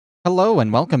Hello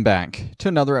and welcome back to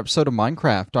another episode of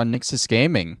Minecraft on Nyxus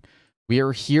Gaming. We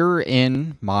are here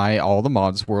in my All the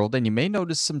Mods world, and you may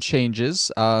notice some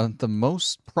changes. The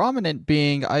most prominent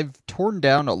being I've torn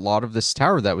down a lot of this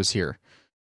tower that was here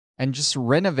and just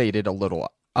renovated a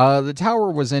little. The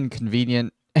tower was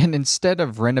inconvenient, and instead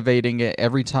of renovating it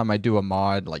every time I do a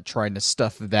mod, like trying to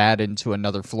stuff that into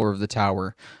another floor of the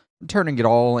tower, I'm turning it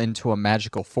all into a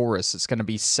magical forest. It's going to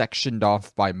be sectioned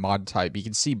off by mod type. You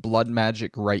can see blood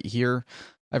magic right here.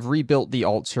 I've rebuilt the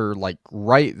altar like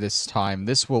right this time.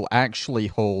 This will actually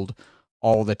hold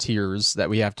all the tiers that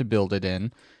we have to build it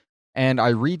in. And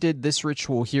I redid this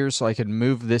ritual here so I could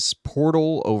move this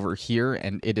portal over here,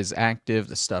 and it is active.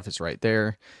 The stuff is right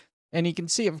there. And you can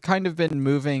see I've kind of been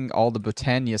moving all the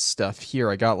Botania stuff here.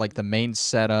 I got like the main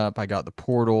setup, I got the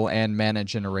portal and mana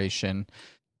generation.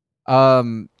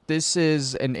 This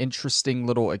is an interesting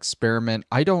little experiment.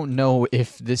 I don't know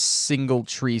if this single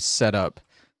tree setup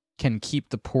can keep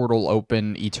the portal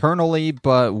open eternally,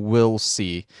 but we'll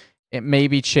see. It may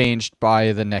be changed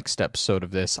by the next episode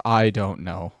of this. I don't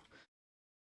know.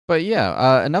 But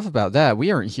yeah, enough about that.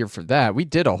 We aren't here for that. We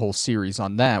did a whole series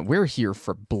on that. We're here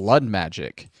for blood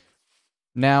magic.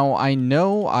 Now, I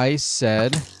know I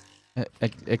said...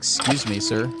 excuse me,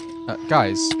 sir.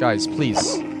 Guys,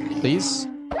 please. Please?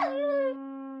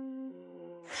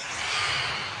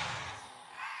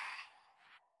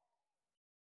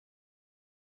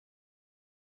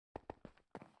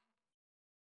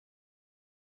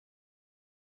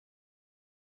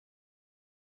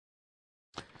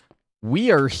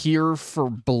 We are here for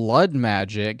blood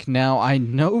magic. Now, I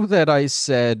know that I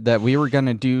said that we were going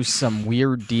to do some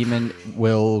weird demon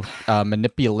will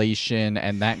manipulation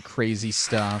and that crazy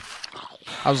stuff.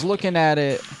 I was looking at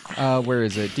it. Where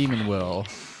is it? Demon will.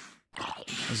 I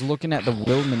was looking at the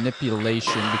will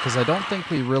manipulation because I don't think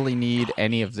we really need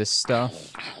any of this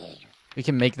stuff. We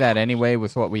can make that anyway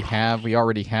with what we have. We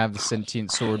already have the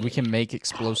sentient sword. We can make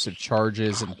explosive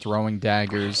charges and throwing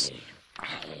daggers.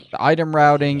 The item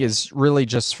routing is really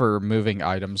just for moving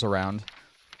items around.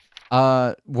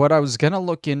 What I was gonna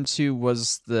look into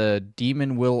was the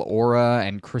Demon Will Aura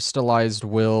and Crystallized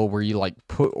Will, where you, like,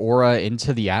 put aura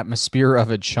into the atmosphere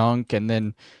of a chunk, and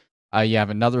then you have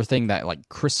another thing that, like,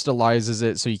 crystallizes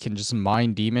it so you can just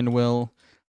mine Demon Will.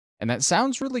 And that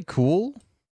sounds really cool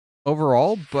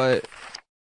overall, but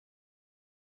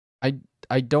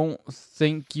I don't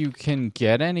think you can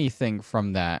get anything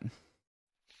from that.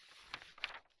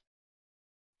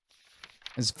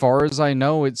 As far as I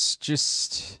know, it's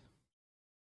just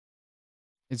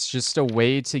a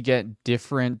way to get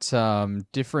different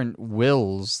different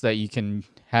wills that you can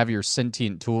have your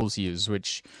sentient tools use,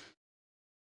 which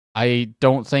I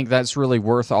don't think that's really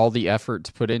worth all the effort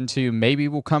to put into. Maybe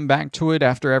we'll come back to it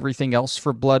after everything else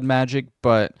for blood magic,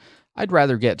 but I'd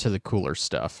rather get to the cooler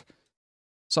stuff.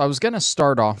 So I was going to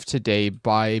start off today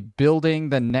by building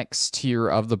the next tier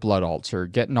of the blood altar,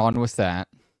 getting on with that.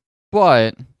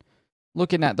 But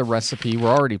looking at the recipe, we're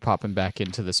already popping back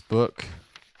into this book.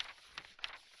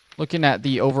 Looking at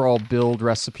the overall build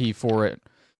recipe for it,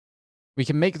 we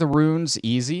can make the runes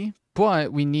easy,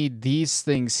 but we need these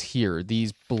things here,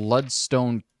 these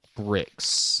bloodstone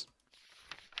bricks.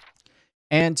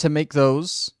 And to make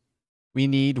those, we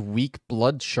need weak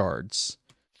blood shards.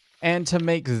 And to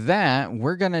make that,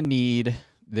 we're going to need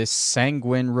this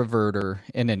sanguine reverter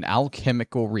in an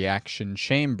alchemical reaction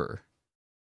chamber.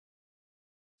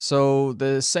 So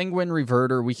the sanguine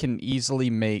reverter we can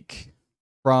easily make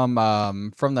from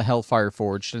the Hellfire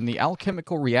Forged, and the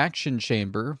alchemical reaction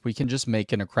chamber we can just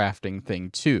make in a crafting thing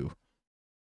too.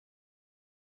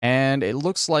 And it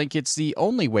looks like it's the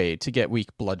only way to get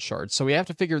weak blood shards, so we have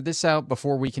to figure this out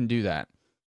before we can do that.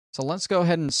 So let's go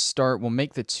ahead and start. We'll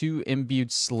make the 2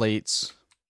 imbued slates.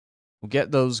 We'll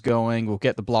get those going. We'll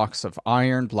get the blocks of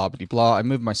iron, blah, blah, blah. I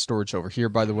moved my storage over here,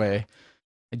 by the way.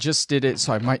 I just did it,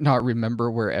 so I might not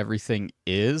remember where everything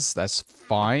is. That's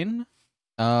fine.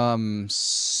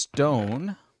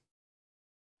 Stone.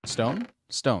 Stone?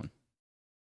 Stone.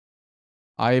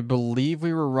 I believe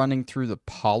we were running through the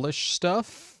polish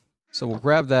stuff. So we'll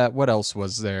grab that. What else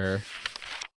was there?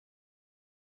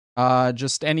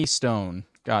 Just any stone.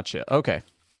 Gotcha. Okay.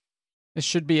 This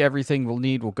should be everything we'll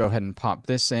need. We'll go ahead and pop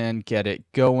this in, get it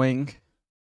going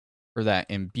for that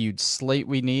imbued slate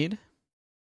we need.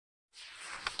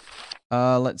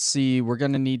 Let's see. We're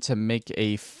going to need to make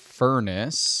a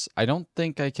furnace. I don't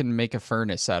think I can make a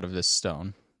furnace out of this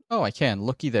stone. Oh, I can.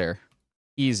 Looky there.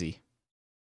 Easy.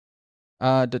 We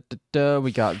got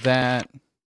that.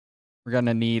 We're going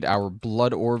to need our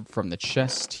blood orb from the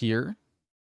chest here.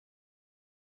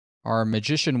 Our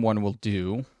magician one will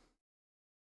do.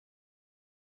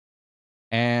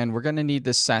 And we're going to need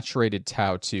this saturated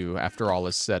tau too, after all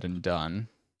is said and done.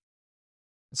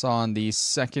 It's on the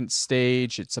second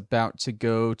stage. It's about to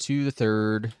go to the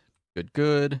third. Good,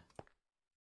 good.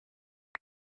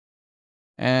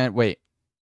 And wait.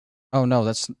 Oh no,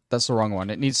 that's the wrong one.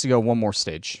 It needs to go one more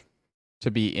stage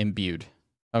to be imbued.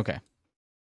 Okay.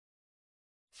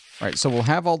 All right, so we'll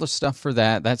have all the stuff for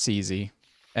that. That's easy.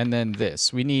 And then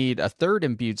this. We need a third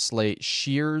imbued slate,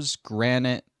 shears,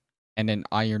 granite, and an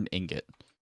iron ingot.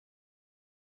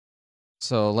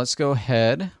 So let's go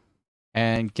ahead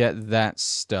and get that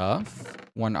stuff.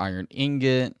 One iron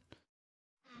ingot.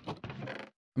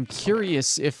 I'm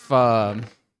curious if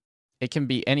it can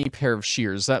be any pair of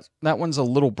shears. That one's a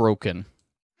little broken,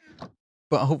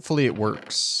 but hopefully it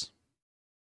works.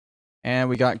 And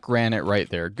we got granite right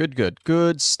there. Good, good,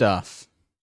 good stuff.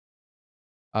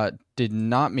 Did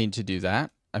not mean to do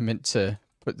that. I meant to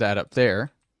put that up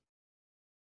there.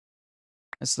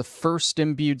 That's the first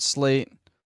imbued slate.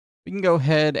 We can go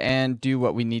ahead and do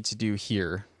what we need to do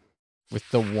here with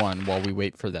the one while we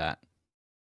wait for that.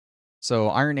 So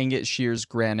iron ingot, shears,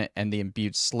 granite, and the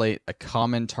imbued slate, a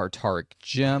common tartaric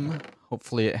gem.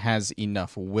 Hopefully it has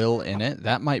enough will in it.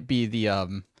 That might be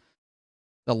the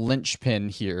linchpin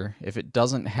here if it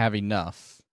doesn't have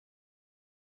enough.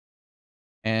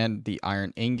 And the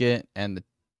iron ingot and the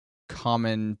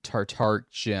common tartaric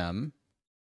gem.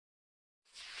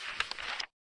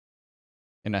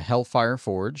 In a Hellfire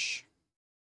Forge.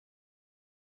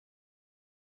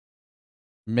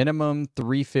 Minimum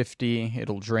 350.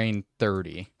 It'll drain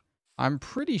 30. I'm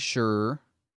pretty sure...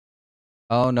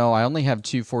 Oh no, I only have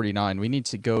 249. We need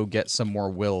to go get some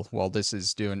more will while this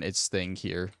is doing its thing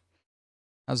here.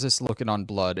 How's this looking on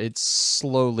blood? It's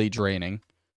slowly draining.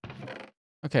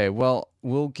 Okay, well,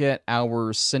 we'll get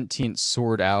our sentient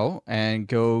sword out and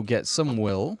go get some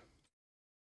will.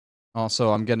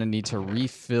 Also, I'm going to need to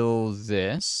refill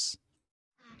this.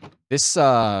 This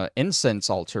incense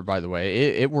altar, by the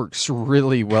way, it works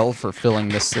really well for filling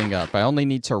this thing up. I only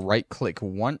need to right-click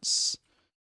once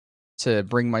to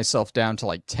bring myself down to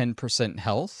like 10%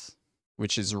 health,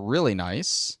 which is really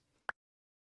nice.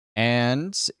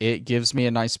 And it gives me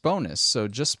a nice bonus. So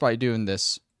just by doing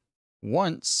this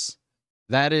once,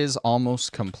 that is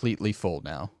almost completely full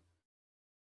now.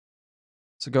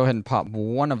 So go ahead and pop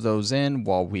one of those in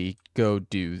while we go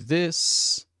do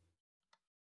this.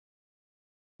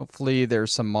 Hopefully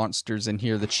there's some monsters in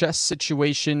here. The chest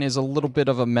situation is a little bit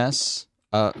of a mess.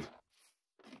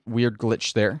 Weird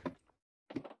glitch there.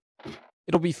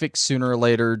 It'll be fixed sooner or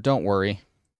later, don't worry.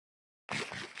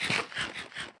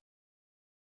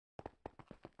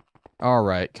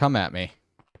 Alright, come at me.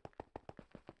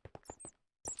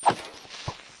 I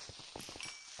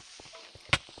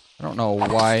don't know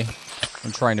why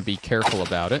I'm trying to be careful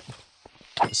about it.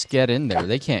 Just get in there.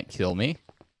 They can't kill me.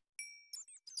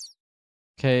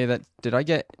 Okay, did I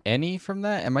get any from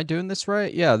that? Am I doing this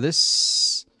right? Yeah,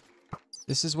 this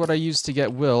is what I used to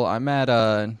get will. I'm at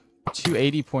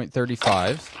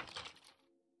 280.35.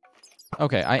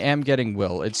 Okay, I am getting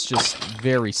will. It's just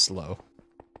very slow.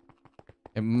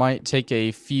 It might take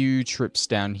a few trips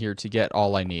down here to get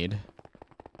all I need.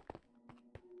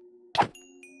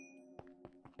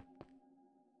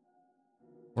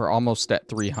 We're almost at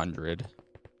 300.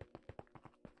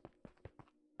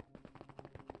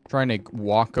 Trying to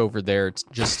walk over there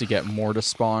just to get more to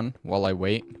spawn while I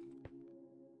wait.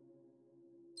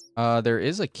 There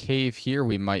is a cave here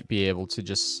we might be able to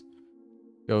just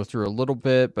go through a little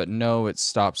bit, but no, it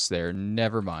stops there.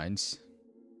 Never mind.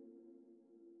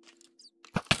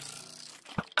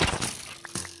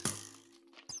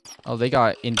 Oh, they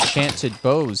got enchanted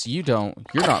bows. You don't.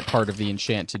 You're not part of the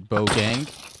enchanted bow gang.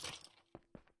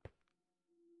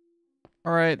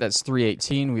 Alright, that's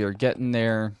 318. We are getting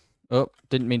there. Oh,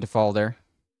 didn't mean to fall there.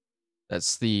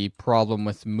 That's the problem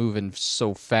with moving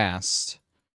so fast.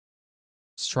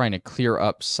 Just trying to clear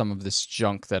up some of this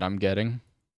junk that I'm getting.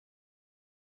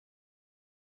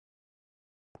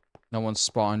 No one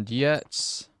spawned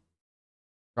yet.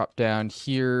 Drop down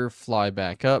here, fly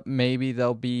back up. Maybe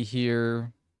they'll be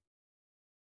here.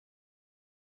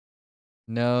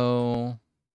 No.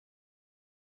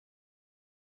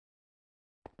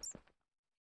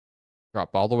 Drop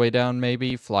all the way down,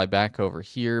 maybe. Fly back over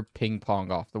here. Ping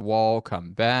pong off the wall.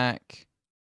 Come back.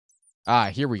 Ah,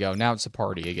 here we go. Now it's a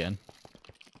party again.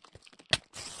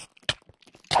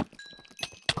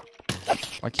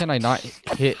 Why can't I not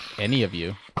hit any of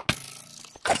you?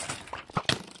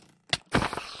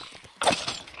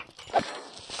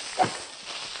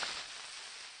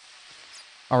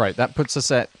 Alright, that puts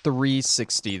us at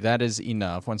 360. That is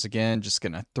enough. Once again, just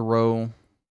gonna throw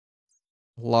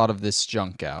a lot of this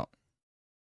junk out.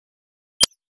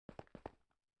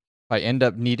 I end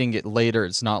up needing it later,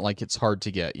 it's not like it's hard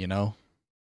to get, you know?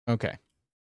 Okay.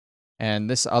 And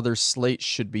this other slate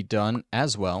should be done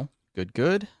as well. Good,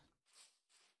 good.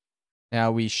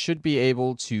 Now we should be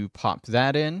able to pop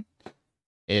that in.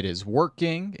 It is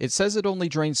working. It says it only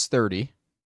drains 30.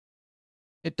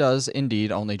 It does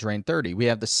indeed only drain 30. We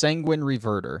have the Sanguine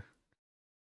Reverter.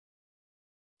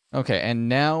 Okay, and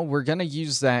now we're going to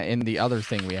use that in the other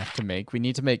thing we have to make. We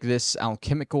need to make this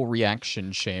alchemical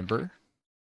reaction chamber.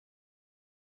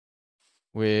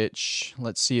 Which,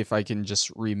 let's see if I can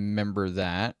just remember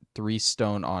that. 3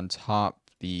 stone on top.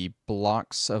 The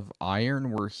blocks of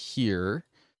iron were here.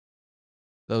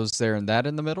 Those there and that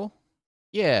in the middle?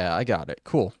 Yeah, I got it.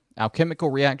 Cool. Alchemical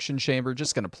reaction chamber.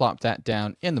 Just going to plop that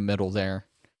down in the middle there.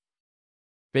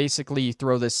 Basically, you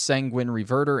throw this Sanguine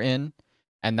Reverter in,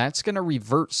 and that's going to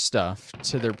revert stuff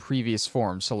to their previous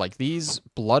form. So like these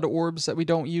blood orbs that we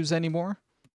don't use anymore.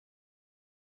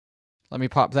 Let me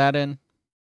pop that in.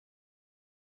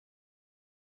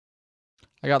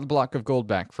 I got the block of gold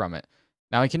back from it.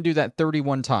 Now I can do that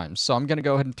 31 times, so I'm going to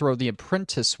go ahead and throw the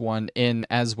apprentice one in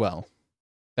as well.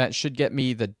 That should get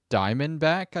me the diamond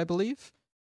back, I believe?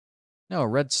 No,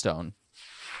 redstone.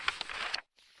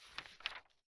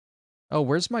 Oh,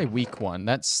 where's my weak one?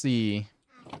 That's the...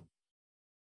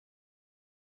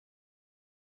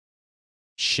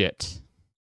 Shit.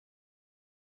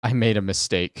 I made a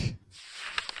mistake.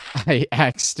 I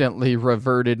accidentally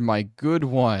reverted my good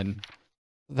one.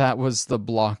 That was the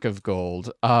block of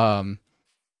gold. I'll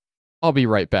be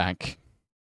right back.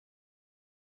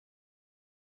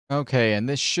 Okay, and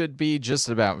this should be just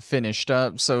about finished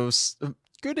up. So,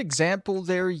 good example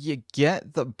there. You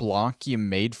get the block you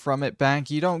made from it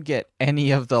back. You don't get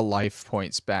any of the life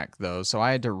points back, though. So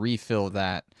I had to refill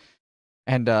that.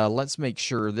 And let's make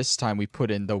sure this time we put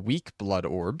in the weak blood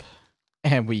orb.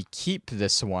 And we keep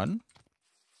this one.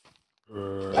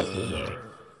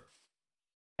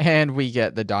 And we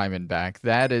get the diamond back.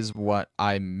 That is what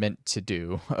I meant to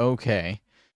do. Okay.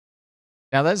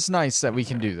 Now, that's nice that we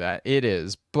can do that. It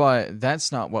is. But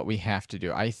that's not what we have to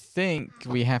do. I think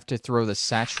we have to throw the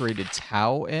saturated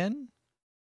tau in.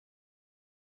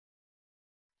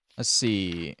 Let's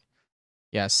see.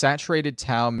 Yeah, saturated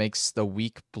tau makes the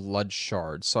weak blood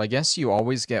shard. So I guess you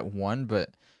always get one,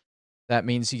 but that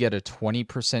means you get a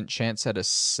 20% chance at a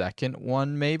second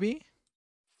one, maybe?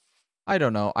 I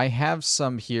don't know. I have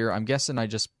some here. I'm guessing I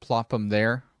just plop them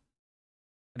there.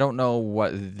 I don't know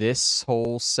what this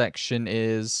whole section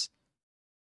is.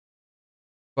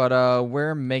 But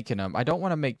we're making them. I don't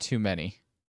want to make too many.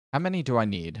 How many do I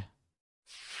need?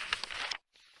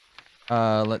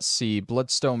 Let's see.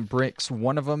 Bloodstone bricks.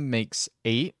 One of them makes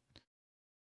 8.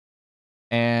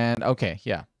 And, okay,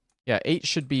 yeah. Yeah, 8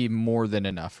 should be more than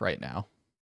enough right now.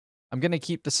 I'm going to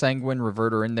keep the Sanguine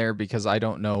Reverter in there because I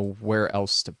don't know where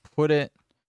else to put it.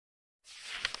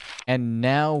 And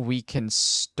now we can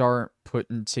start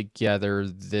putting together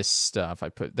this stuff. I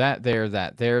put that there,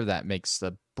 that there. That makes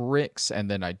the bricks, and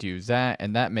then I do that,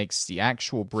 and that makes the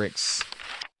actual bricks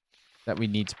that we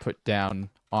need to put down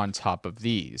on top of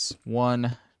these.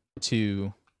 1,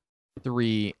 2,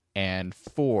 3, and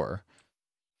 4.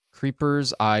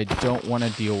 Creepers, I don't want to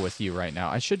deal with you right now.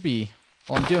 I should be...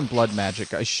 Well, I'm doing blood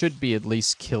magic. I should be at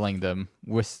least killing them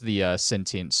with the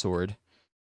sentient sword.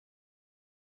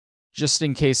 Just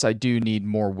in case I do need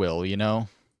more will, you know?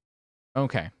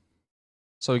 Okay.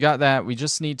 So we got that. We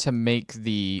just need to make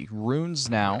the runes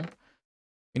now.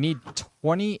 We need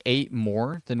 28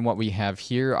 more than what we have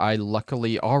here. I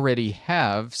luckily already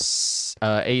have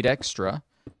 8 extra.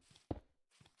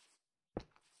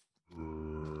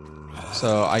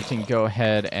 So I can go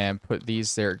ahead and put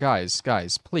these there. Guys,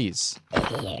 please.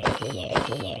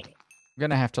 I'm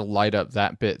going to have to light up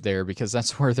that bit there because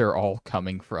that's where they're all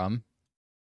coming from.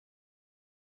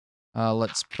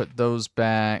 Let's put those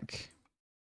back.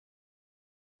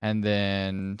 And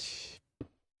then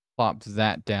plop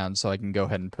that down so I can go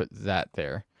ahead and put that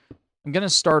there. I'm going to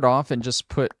start off and just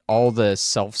put all the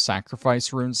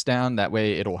self-sacrifice runes down. That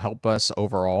way it'll help us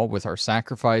overall with our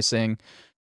sacrificing.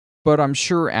 But I'm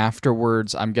sure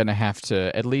afterwards I'm going to have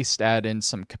to at least add in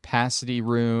some capacity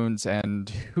runes and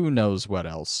who knows what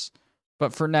else.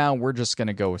 But for now, we're just going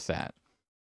to go with that.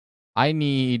 I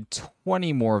need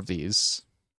 20 more of these,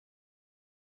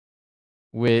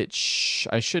 which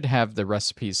I should have the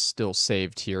recipes still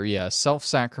saved here. Yeah,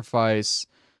 self-sacrifice.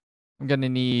 I'm going to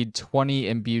need 20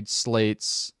 imbued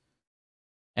slates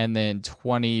and then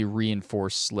 20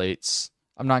 reinforced slates.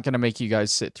 I'm not going to make you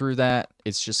guys sit through that.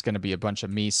 It's just going to be a bunch of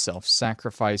me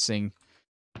self-sacrificing.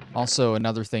 Also,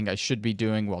 another thing I should be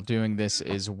doing while doing this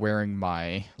is wearing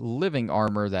my living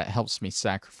armor that helps me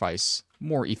sacrifice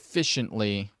more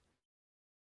efficiently.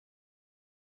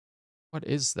 What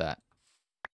is that?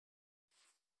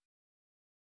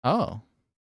 Oh.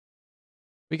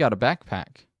 We got a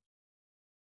backpack.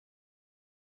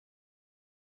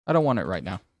 I don't want it right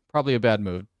now. Probably a bad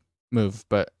move,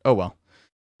 but oh well.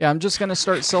 Yeah, I'm just going to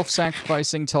start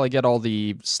self-sacrificing till I get all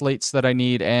the slates that I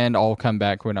need, and I'll come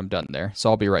back when I'm done there. So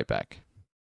I'll be right back.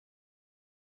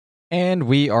 And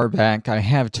we are back. I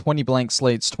have 20 blank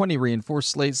slates, 20 reinforced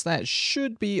slates. That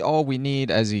should be all we need.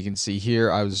 As you can see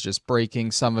here, I was just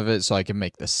breaking some of it so I can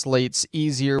make the slates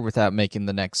easier without making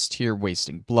the next tier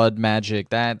wasting blood magic.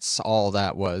 That's all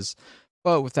that was.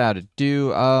 But without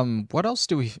ado, what else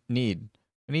do we need?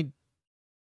 We need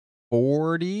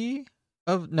 40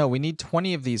 of... No, we need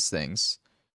 20 of these things.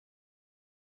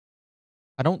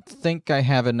 I don't think I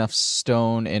have enough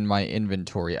stone in my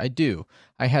inventory. I do.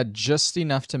 I had just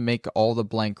enough to make all the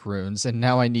blank runes, and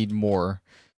now I need more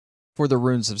for the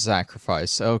runes of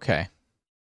sacrifice. Okay.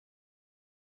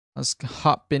 Let's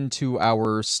hop into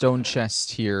our stone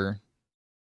chest here.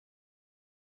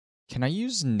 Can I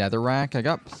use netherrack? I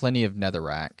got plenty of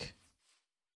netherrack.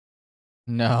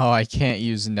 No, I can't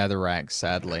use netherrack,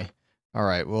 sadly.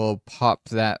 Alright, we'll pop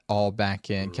that all back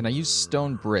in. Can I use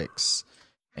stone bricks?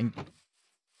 And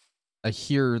I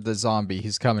hear the zombie.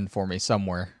 He's coming for me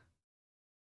somewhere.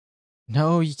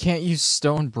 No, you can't use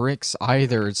stone bricks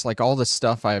either. It's like all the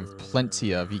stuff I have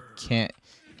plenty of. You can't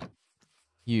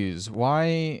use.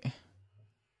 Why?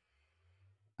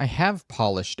 I have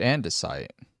polished andesite.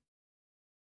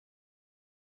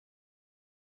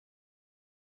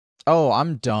 Oh,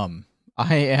 I'm dumb.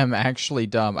 I am actually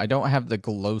dumb. I don't have the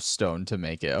glowstone to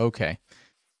make it. Okay.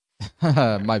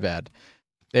 My bad.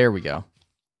 There we go.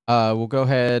 We'll go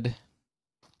ahead,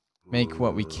 make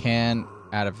what we can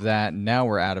out of that. Now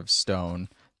we're out of stone.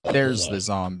 There's the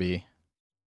zombie.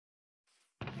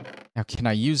 Now, can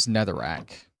I use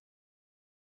netherrack?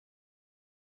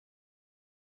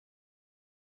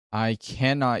 I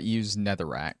cannot use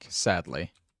netherrack,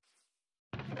 sadly.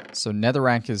 So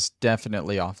netherrack is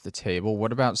definitely off the table.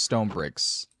 What about stone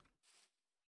bricks?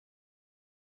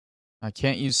 I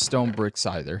can't use stone bricks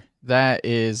either. That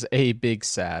is a big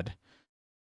sad.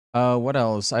 What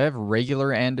else? I have regular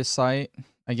andesite.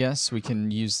 I guess we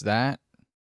can use that.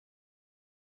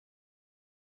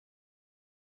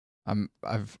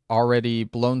 I've already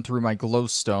blown through my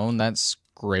glowstone. That's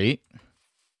great.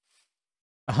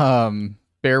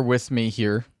 Bear with me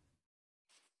here.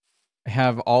 I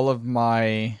have all of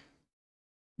my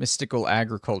mystical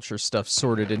agriculture stuff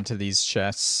sorted into these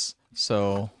chests,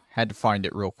 so had to find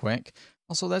it real quick.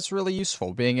 Also, that's really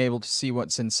useful, being able to see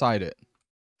what's inside it.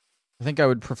 I think I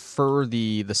would prefer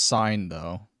the sign,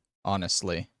 though,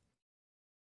 honestly.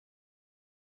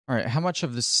 Alright, how much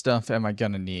of this stuff am I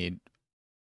gonna need?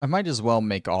 I might as well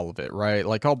make all of it, right?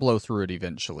 Like, I'll blow through it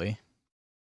eventually.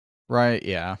 Right,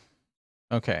 yeah.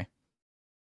 Okay.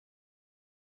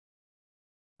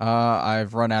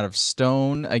 I've run out of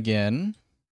stone again.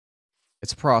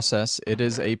 It's a process. It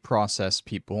is a process,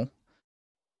 people.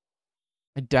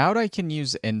 I doubt I can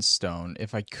use endstone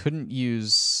if I couldn't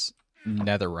use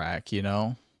netherrack, you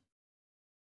know?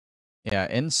 Yeah,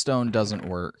 endstone doesn't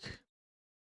work.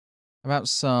 How about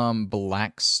some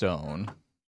black stone?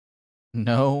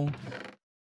 No.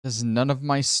 Does none of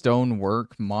my stone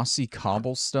work? Mossy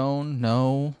cobblestone?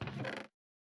 No.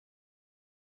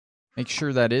 Make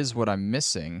sure that is what I'm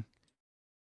missing.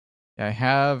 I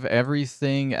have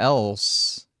everything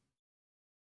else.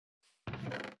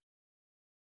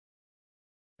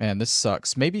 Man, this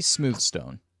sucks. Maybe smooth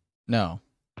stone. No.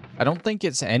 I don't think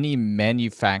it's any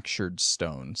manufactured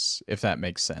stones, if that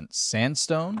makes sense.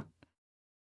 Sandstone?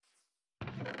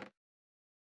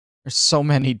 There's so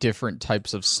many different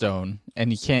types of stone,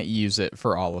 and you can't use it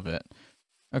for all of it.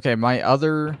 Okay, my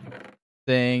other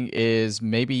thing is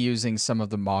maybe using some of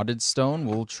the modded stone.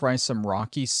 We'll try some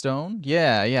rocky stone.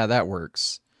 Yeah, that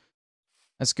works.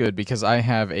 That's good, because I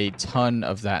have a ton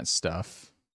of that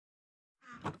stuff.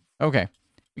 Okay.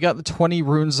 We got the 20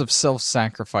 runes of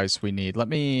self-sacrifice we need.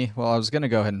 Well, I was going to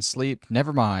go ahead and sleep.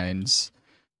 Never mind.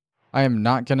 I am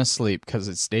not going to sleep because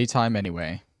it's daytime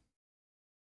anyway.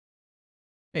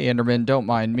 Hey, Enderman, don't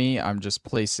mind me. I'm just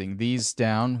placing these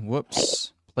down.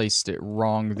 Whoops. Placed it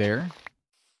wrong there.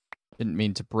 Didn't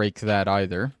mean to break that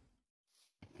either.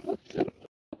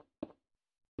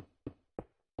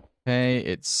 Okay,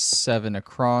 it's 7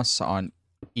 across on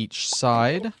each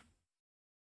side.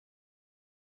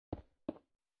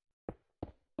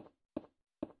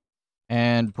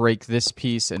 And break this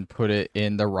piece and put it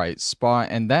in the right spot.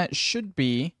 And that should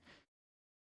be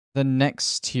the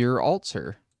next tier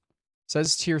altar. It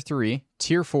says tier 3.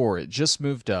 Tier 4, it just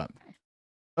moved up.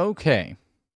 Okay.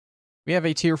 We have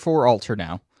a tier 4 altar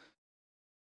now.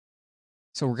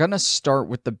 So we're going to start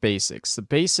with the basics. The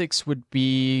basics would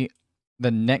be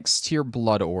the next tier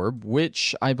blood orb,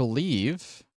 which I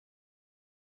believe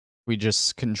we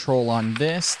just control on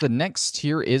this. The next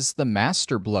tier is the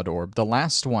master blood orb, the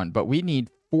last one, but we need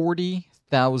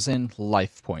 40,000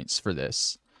 life points for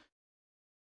this.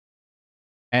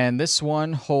 And this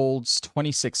one holds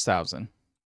 26,000.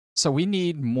 So we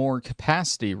need more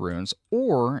capacity runes,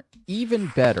 or even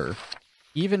better,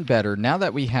 now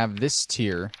that we have this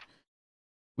tier,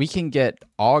 we can get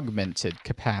augmented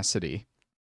capacity,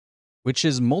 which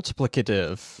is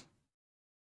multiplicative,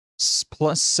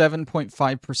 plus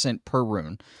 7.5% per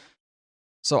rune.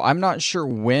 So I'm not sure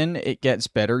when it gets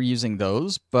better using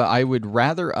those, but I would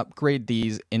rather upgrade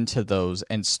these into those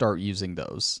and start using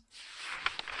those.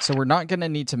 So we're not going to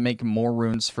need to make more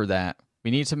runes for that.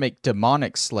 We need to make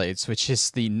demonic slates, which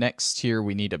is the next tier.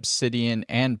 We need obsidian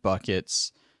and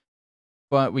buckets.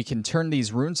 But we can turn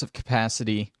these runes of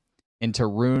capacity into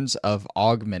runes of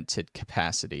augmented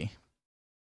capacity.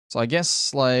 So I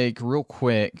guess, like, real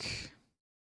quick,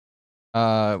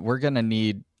 we're going to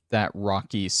need that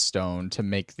rocky stone to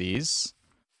make these.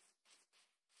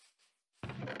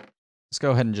 Let's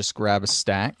go ahead and just grab a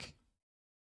stack.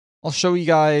 I'll show you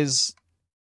guys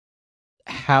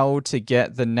how to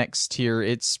get the next tier.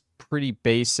 It's pretty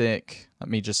basic. Let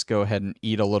me just go ahead and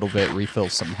eat a little bit, refill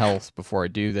some health before I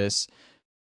do this.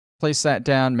 Place that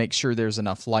down, make sure there's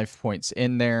enough life points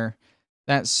in there.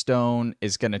 That stone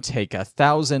is going to take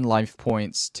 1,000 life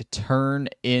points to turn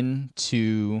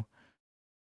into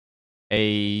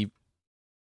a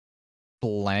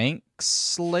blank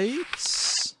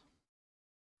slate.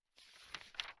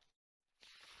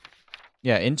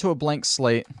 Yeah, into a blank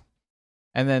slate.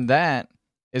 And then that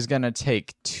is going to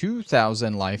take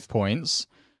 2,000 life points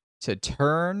to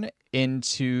turn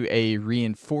into a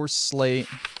reinforced slate.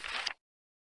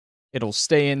 It'll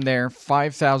stay in there.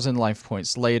 5,000 life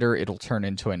points later, it'll turn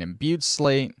into an imbued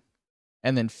slate.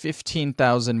 And then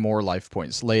 15,000 more life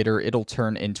points later, it'll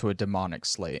turn into a demonic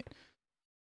slate.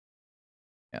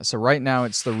 Yeah, so right now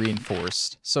it's the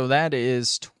reinforced. So that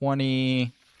is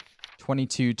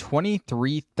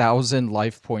 23,000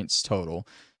 life points total.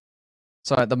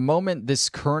 So at the moment, this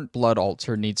current blood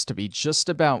altar needs to be just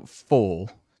about full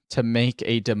to make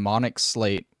a demonic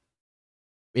slate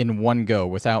in one go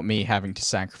without me having to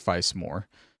sacrifice more,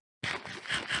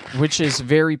 which is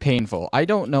very painful. I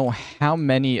don't know how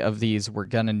many of these we're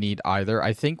going to need either.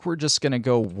 I think we're just going to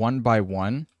go one by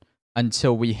one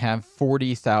until we have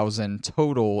 40,000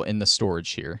 total in the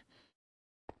storage here.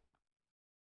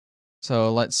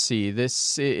 So let's see.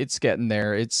 It's getting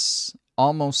there. It's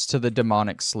almost to the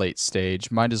demonic slate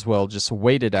stage. Might as well just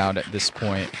wait it out at this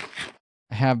point.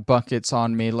 I have buckets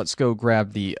on me. Let's go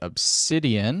grab the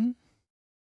obsidian.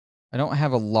 I don't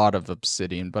have a lot of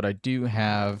obsidian, but I do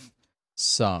have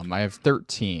some. I have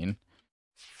 13.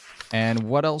 And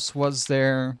what else was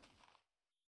there?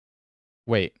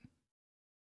 Wait.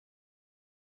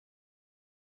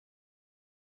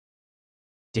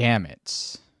 Damn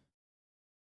it.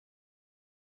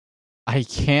 I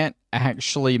can't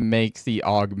actually make the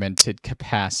augmented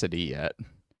capacity yet.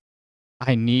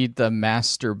 I need the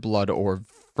master blood orb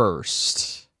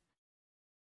first.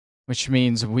 Which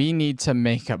means we need to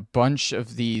make a bunch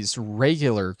of these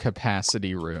regular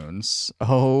capacity runes.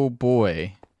 Oh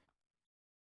boy.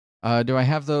 Do I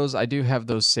have those? I do have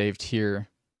those saved here.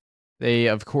 They,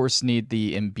 of course, need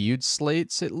the imbued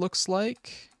slates, it looks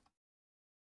like.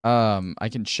 I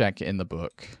can check in the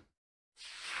book.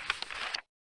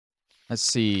 Let's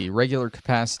see. Regular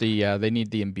capacity, yeah, they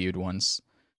need the imbued ones.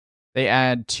 They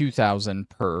add 2,000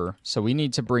 per. So we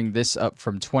need to bring this up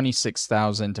from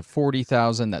 26,000 to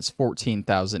 40,000. That's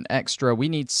 14,000 extra. We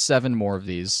need 7 more of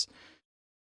these.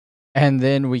 And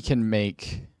then we can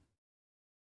make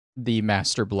the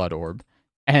Master Blood Orb.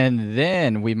 And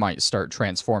then we might start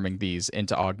transforming these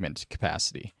into augmented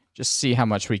capacity. Just see how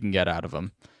much we can get out of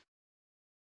them.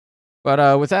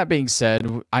 But with that being said,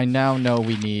 I now know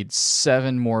we need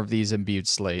 7 more of these imbued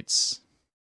slates.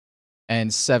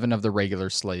 And 7 of the regular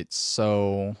slates,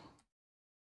 so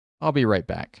I'll be right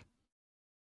back.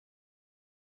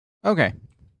 Okay,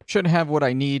 should have what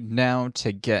I need now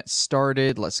to get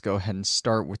started. Let's go ahead and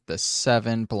start with the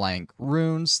 7 blank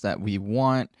runes that we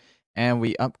want, and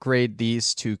we upgrade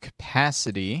these to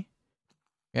capacity.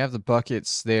 We have the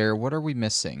buckets there. What are we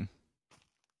missing?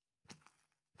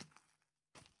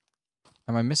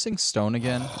 Am I missing stone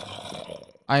again?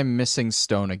 I'm missing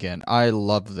stone again. I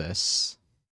love this.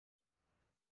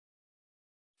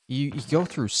 You go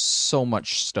through so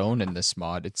much stone in this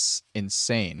mod. It's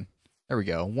insane. There we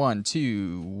go. 1,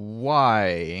 2,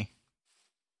 Y.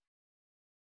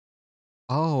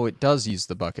 Oh, it does use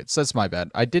the buckets. That's my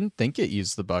bad. I didn't think it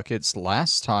used the buckets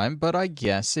last time, but I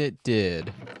guess it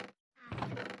did.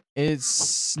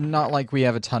 It's not like we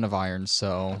have a ton of iron,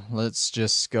 so let's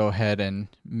just go ahead and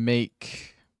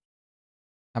make...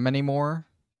 How many more?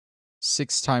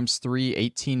 6 times 3,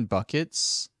 18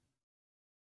 buckets.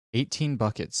 18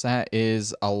 buckets. That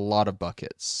is a lot of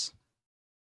buckets.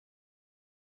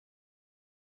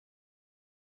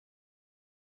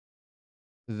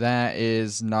 That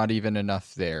is not even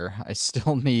enough there. I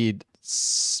still need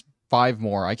 5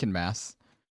 more. I can math.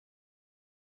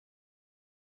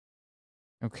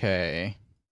 Okay.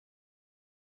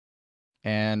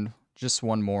 And just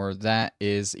one more. That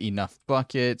is enough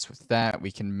buckets. With that,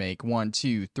 we can make 1,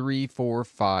 2, 3, 4,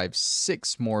 5,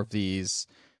 6 more of these.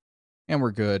 And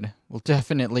we're good. We'll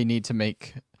definitely need to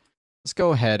make... Let's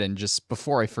go ahead and just,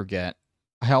 before I forget,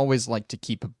 I always like to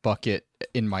keep a bucket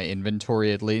in my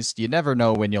inventory at least. You never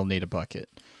know when you'll need a bucket.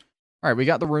 Alright, we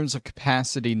got the runes of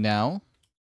capacity now.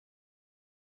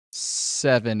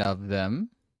 7 of them.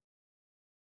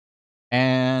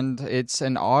 And it's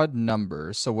an odd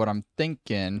number, so what I'm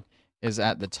thinking is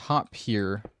at the top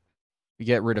here, we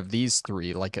get rid of these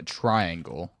 3, like a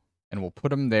triangle. And we'll put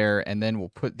them there, and then we'll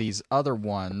put these other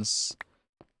ones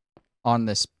on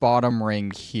this bottom ring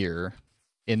here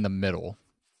in the middle.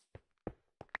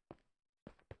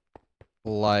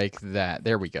 Like that.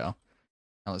 There we go.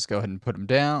 Now let's go ahead and put them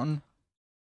down.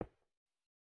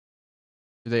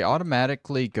 Do they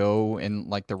automatically go in,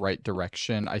 like, the right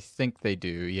direction? I think they do,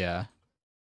 yeah.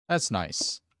 That's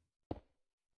nice.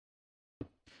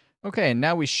 Okay,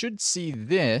 now we should see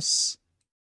this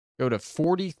go to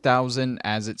 40,000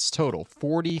 as its total.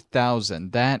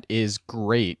 40,000. That is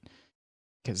great.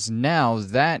 Because now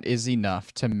that is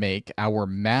enough to make our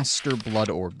Master Blood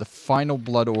Orb, the final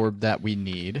Blood Orb that we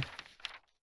need.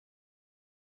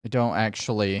 I don't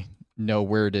actually know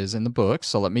where it is in the book,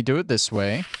 so let me do it this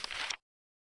way.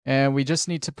 And we just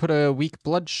need to put a weak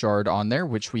blood shard on there,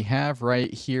 which we have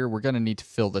right here. We're going to need to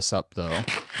fill this up, though.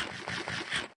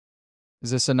 Is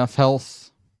this enough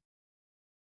health?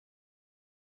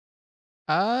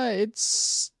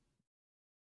 It's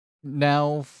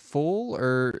now full,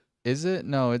 or is it?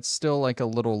 No, it's still like a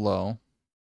little low.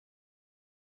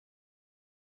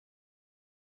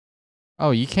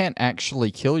 Oh, you can't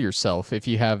actually kill yourself if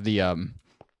you have the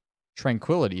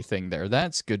tranquility thing there.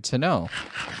 That's good to know.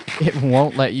 It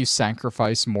won't let you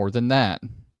sacrifice more than that.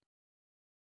 I'm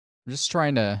just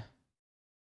trying to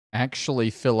actually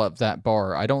fill up that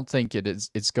bar. I don't think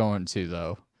it's going to,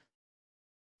 though.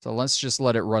 So let's just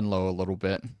let it run low a little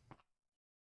bit.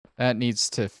 That needs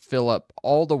to fill up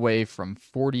all the way from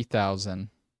 40,000.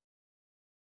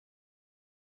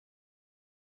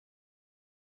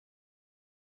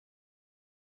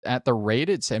 At the rate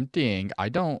it's emptying,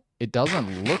 it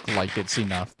doesn't look like it's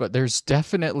enough, but there's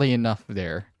definitely enough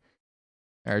there.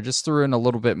 I just threw in a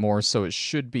little bit more, so it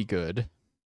should be good.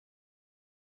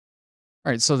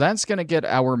 Alright, so that's going to get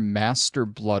our Master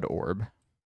Blood Orb.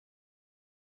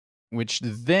 Which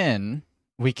then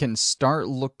we can start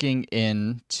looking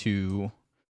into...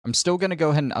 I'm still going to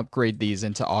go ahead and upgrade these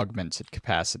into Augmented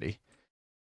Capacity.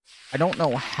 I don't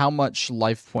know how much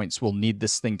life points we'll need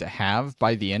this thing to have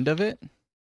by the end of it.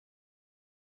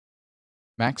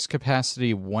 Max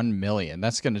capacity 1 million.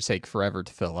 That's going to take forever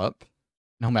to fill up.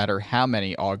 No matter how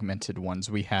many augmented ones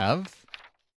we have.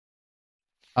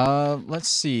 Let's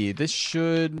see. This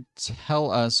should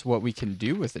tell us what we can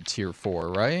do with a tier 4,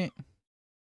 right?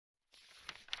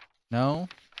 No?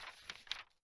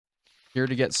 Here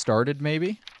to get started,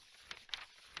 maybe?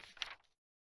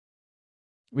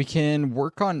 We can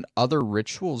work on other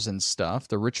rituals and stuff.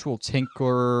 The Ritual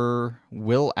Tinker,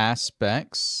 Will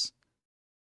Aspects.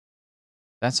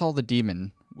 That's all the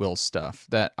demon will stuff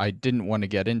that I didn't want to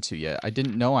get into yet. I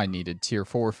didn't know I needed tier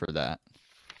 4 for that.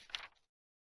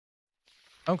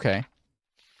 Okay.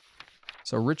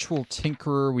 So Ritual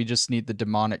Tinkerer, we just need the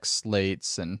demonic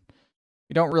slates, and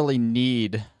we don't really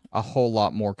need a whole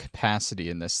lot more capacity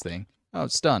in this thing. Oh,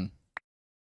 it's done.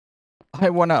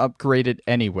 I want to upgrade it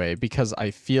anyway, because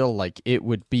I feel like it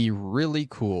would be really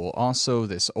cool. Also,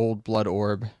 this old blood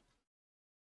orb.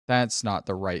 That's not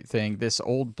the right thing. This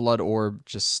old blood orb,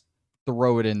 just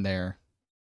throw it in there.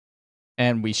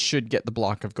 And we should get the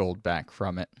block of gold back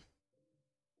from it.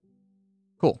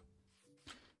 Cool.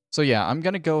 So yeah, I'm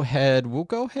going to go ahead. We'll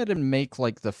go ahead and make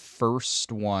like the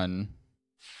first one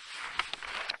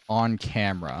on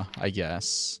camera, I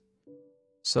guess.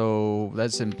 So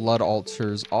that's in Blood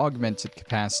Altars, Augmented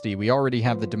Capacity. We already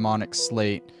have the Demonic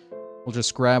Slate. We'll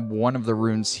just grab one of the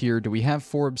runes here. Do we have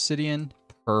 4 obsidian?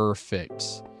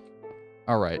 Perfect.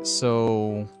 Alright,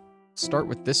 so start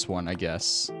with this one, I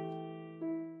guess.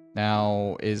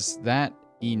 Now, is that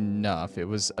enough? It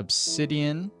was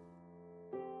obsidian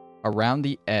around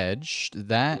the edge,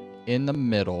 that in the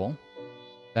middle,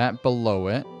 that below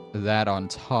it, that on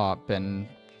top, and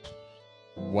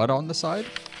what on the side?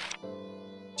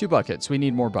 2 buckets. We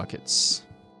need more buckets.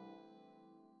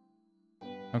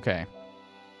 Okay.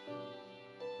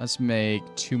 Let's make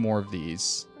 2 more of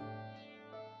these.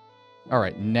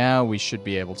 Alright, now we should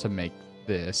be able to make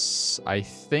this. I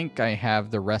think I have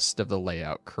the rest of the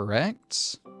layout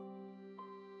correct.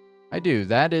 I do.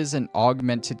 That is an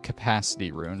Augmented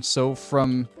Capacity Rune. So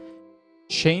from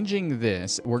changing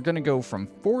this, we're going to go from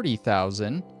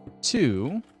 40,000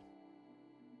 to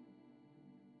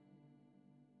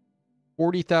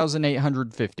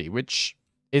 40,850, which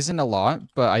isn't a lot,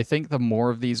 but I think the more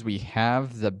of these we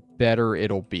have, the better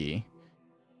it'll be.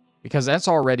 Because that's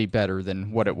already better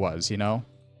than what it was, you know?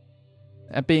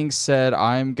 That being said,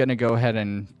 I'm going to go ahead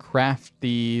and craft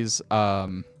these.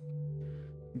 I'm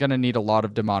going to need a lot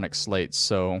of demonic slates,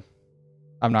 so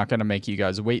I'm not going to make you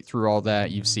guys wait through all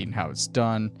that. You've seen how it's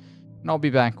done, and I'll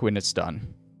be back when it's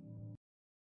done.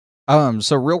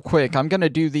 So real quick, I'm going to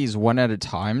do these one at a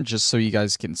time just so you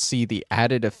guys can see the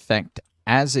added effect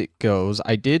as it goes.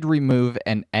 I did remove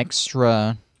an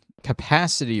extra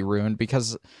capacity rune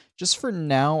because just for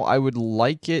now, I would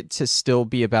like it to still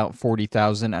be about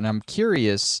 40,000, and I'm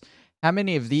curious how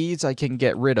many of these I can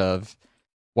get rid of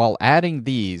while adding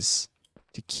these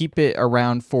to keep it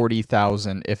around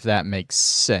 40,000, if that makes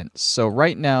sense. So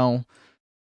right now,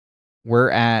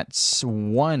 we're at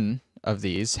 1 of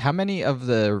these. How many of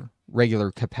the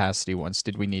regular capacity ones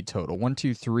did we need total? 1,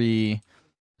 2, 3,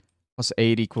 plus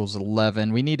 8 equals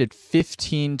 11. We needed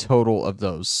 15 total of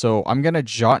those. So I'm going to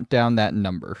jot down that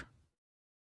number.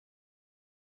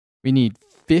 We need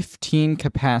 15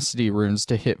 capacity runes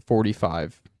to hit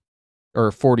 45.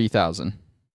 Or 40,000.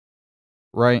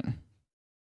 Right?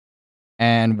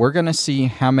 And we're going to see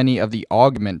how many of the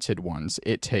augmented ones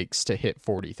it takes to hit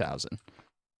 40,000.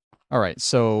 Alright,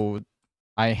 so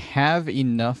I have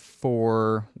enough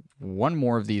for 1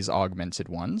 more of these augmented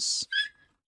ones.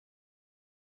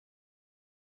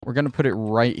 We're going to put it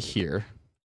right here.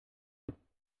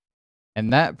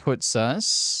 And that puts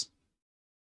us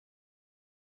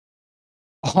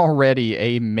already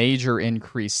a major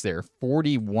increase there,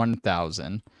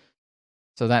 41,000.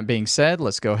 So that being said,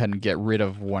 let's go ahead and get rid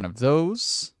of 1 of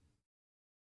those.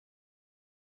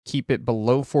 Keep it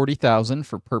below 40,000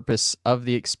 for purpose of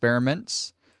the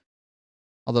experiments.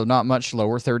 Although not much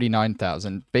lower,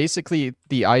 39,000. Basically,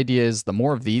 the idea is the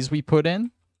more of these we put in,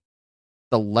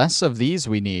 the less of these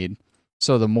we need,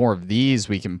 so the more of these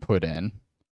we can put in.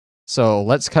 So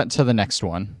let's cut to the next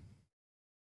one.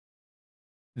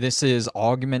 This is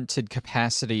Augmented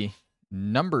Capacity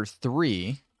number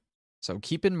 3. So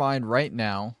keep in mind right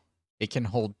now, it can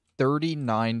hold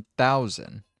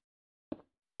 39,000.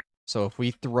 So if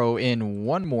we throw in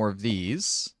 1 more of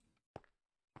these,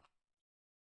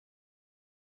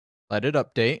 let it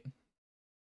update,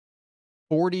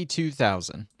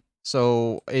 42,000.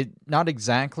 So it not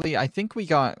exactly, I think we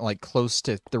got like close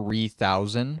to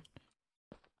 3,000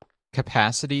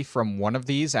 capacity from 1 of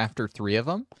these after 3 of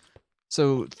them.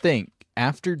 So think,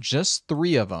 after just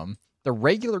 3 of them, the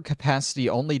regular capacity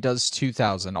only does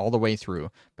 2,000 all the way through,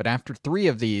 but after 3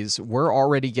 of these, we're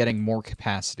already getting more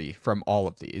capacity from all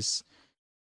of these.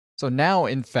 So now,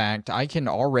 in fact, I can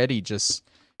already just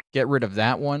get rid of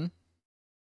that one,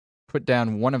 put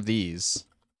down 1 of these,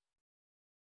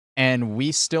 and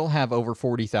we still have over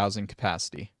 40,000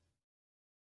 capacity.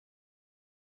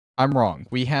 I'm wrong.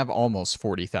 We have almost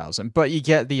 40,000, but you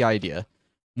get the idea.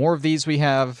 More of these we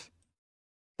have,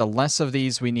 the less of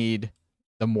these we need,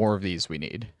 the more of these we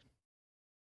need.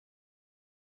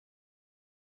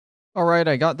 Alright,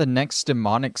 I got the next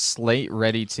demonic slate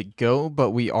ready to go,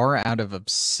 but we are out of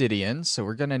obsidian, so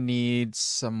we're gonna need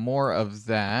some more of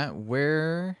that.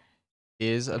 Where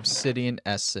is obsidian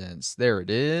essence? There it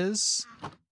is.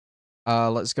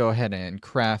 Let's go ahead and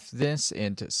craft this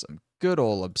into some good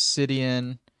old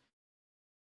obsidian.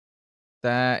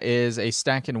 That is a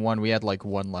stack in 1. We had like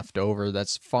 1 left over.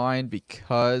 That's fine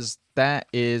because that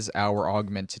is our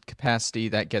augmented capacity.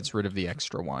 That gets rid of the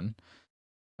extra 1.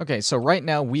 Okay, so right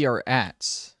now we are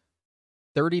at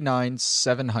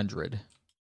 39,700.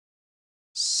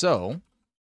 So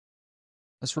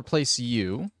let's replace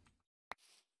you.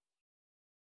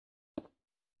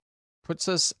 Puts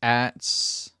us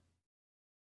at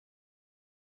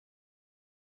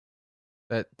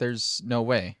that. There's no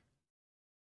way.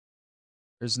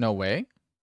 There's no way?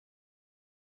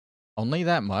 Only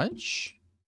that much?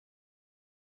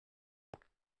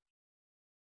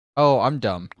 Oh, I'm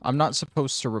dumb. I'm not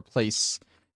supposed to replace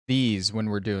these when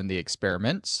we're doing the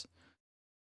experiments.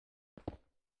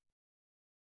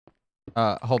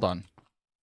 Hold on.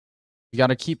 You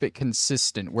gotta keep it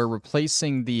consistent. We're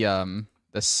replacing the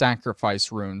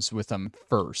sacrifice runes with them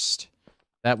first.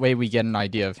 That way we get an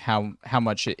idea of how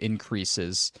much it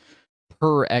increases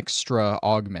per extra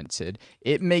augmented.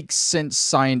 It makes sense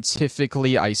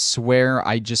scientifically, I swear.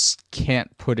 I just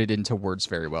can't put it into words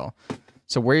very well.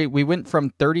 So we went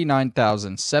from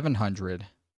 39,700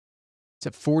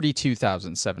 to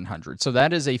 42,700. So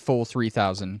that is a full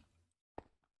 3,000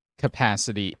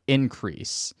 capacity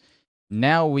increase.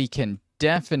 Now we can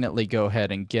definitely go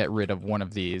ahead and get rid of one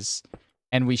of these,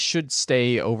 and we should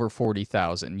stay over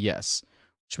 40,000, yes.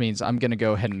 Which means I'm going to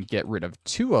go ahead and get rid of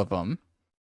 2 of them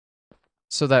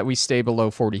so that we stay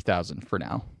below 40,000 for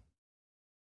now.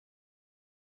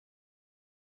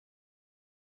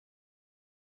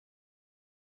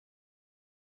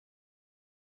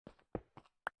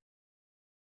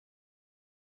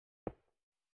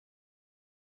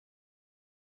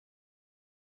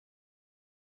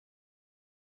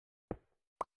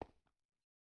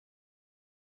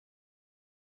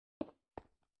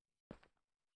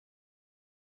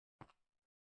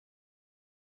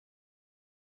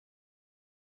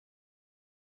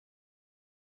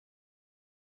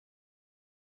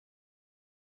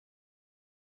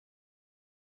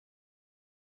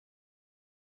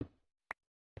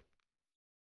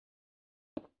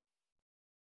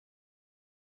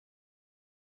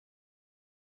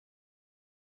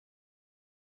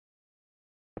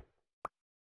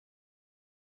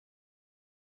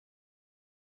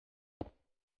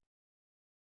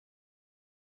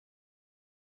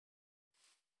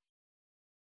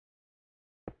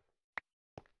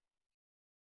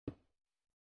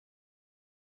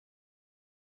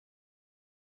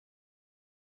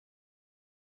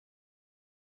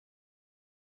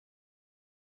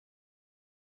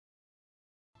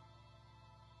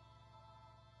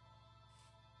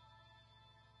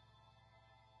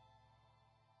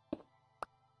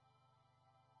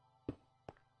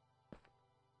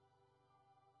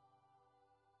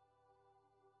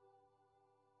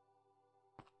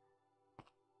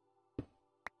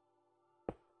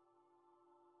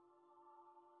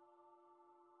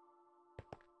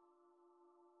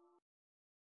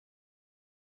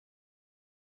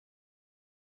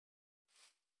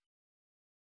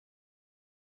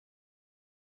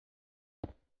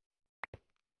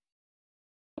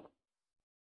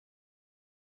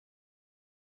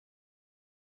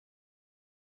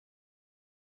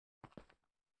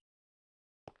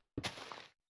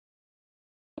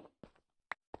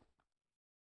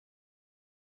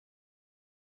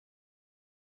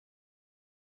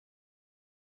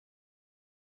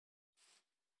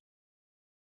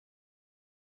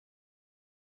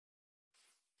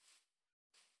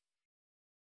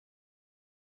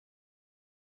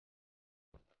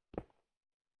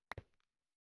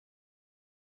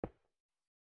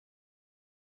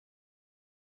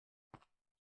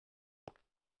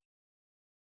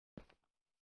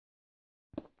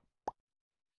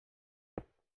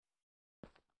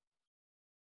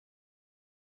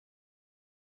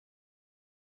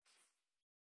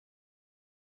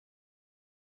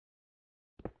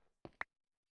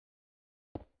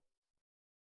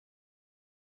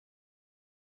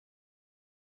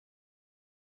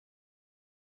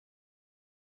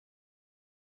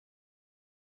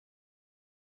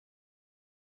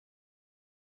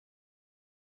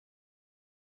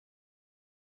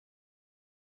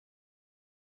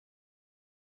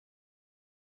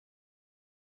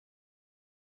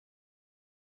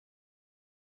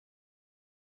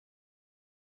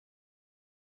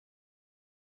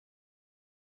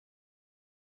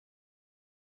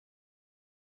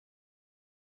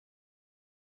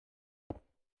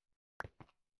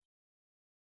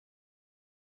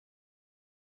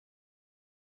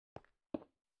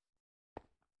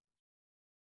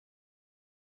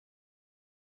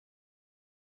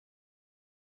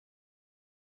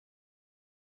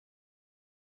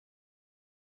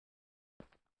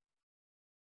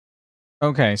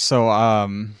 Okay, so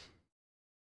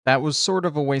that was sort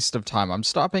of a waste of time. I'm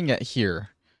stopping it here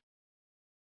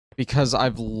because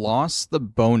I've lost the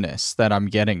bonus that I'm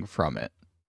getting from it.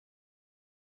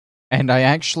 And I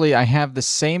have the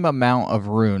same amount of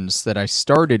runes that I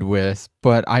started with,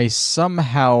 but I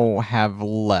somehow have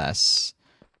less.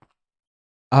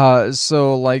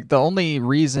 So like the only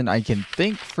reason I can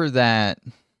think for that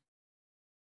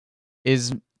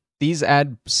is these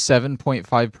add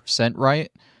 7.5%,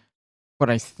 right? But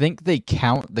I think they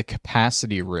count the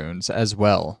capacity runes as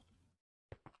well.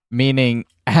 Meaning,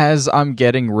 as I'm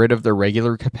getting rid of the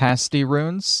regular capacity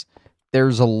runes,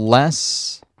 there's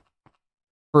less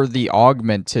for the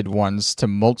augmented ones to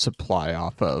multiply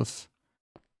off of.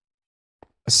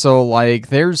 So, like,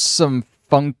 there's some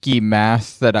funky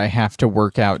math that I have to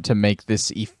work out to make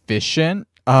this efficient.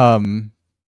 And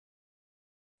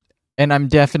I'm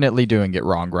definitely doing it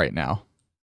wrong right now.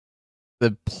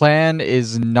 The plan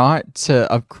is not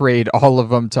to upgrade all of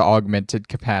them to augmented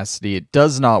capacity. It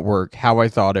does not work how I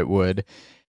thought it would,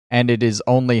 and it is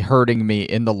only hurting me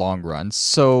in the long run.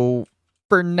 So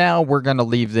for now, we're going to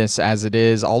leave this as it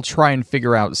is. I'll try and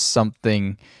figure out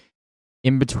something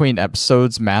in between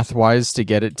episodes math-wise to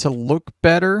get it to look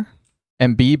better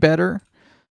and be better.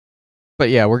 But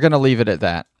yeah, we're going to leave it at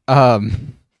that.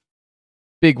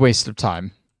 Big waste of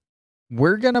time.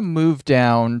 We're going to move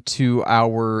down to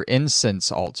our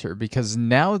incense altar because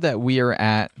now that we are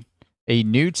at a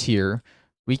new tier,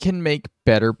 we can make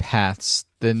better paths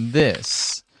than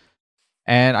this.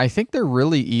 And I think they're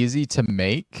really easy to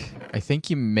make. I think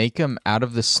you make them out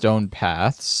of the stone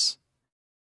paths.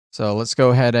 So let's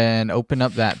go ahead and open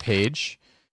up that page.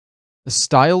 The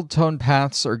styled tone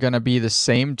paths are going to be the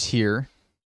same tier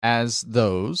as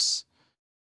those.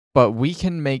 But we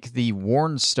can make the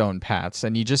worn stone paths,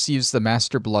 and you just use the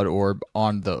Master Blood Orb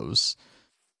on those.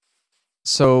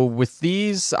 So with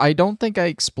these, I don't think I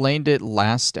explained it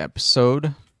last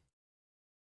episode.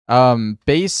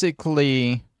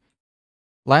 Basically,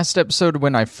 last episode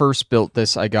when I first built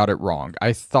this, I got it wrong.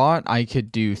 I thought I could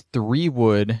do 3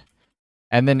 wood,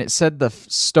 and then it said the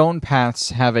stone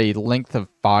paths have a length of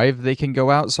 5 they can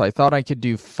go out, so I thought I could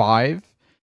do 5.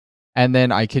 And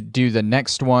then I could do the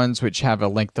next ones, which have a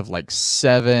length of like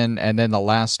 7, and then the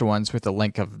last ones with a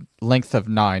length of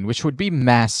 9, which would be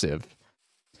massive.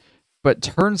 But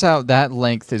turns out that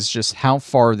length is just how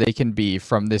far they can be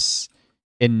from this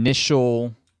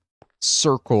initial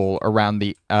circle around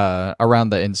the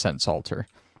incense altar.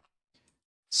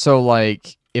 So,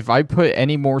 like, if I put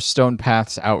any more stone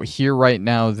paths out here right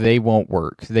now, they won't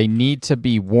work. They need to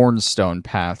be worn stone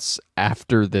paths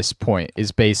after this point,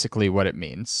 is basically what it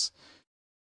means.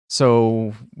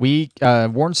 So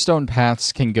worn stone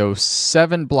paths can go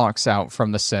 7 blocks out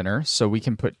from the center, so we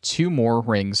can put 2 more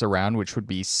rings around, which would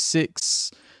be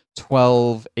 6,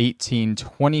 12, 18,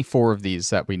 24 of these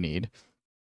that we need.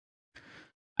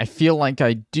 I feel like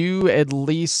I do at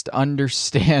least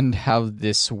understand how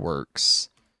this works.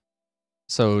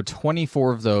 So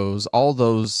 24 of those, all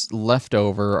those left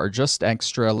over are just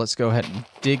extra. Let's go ahead and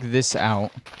dig this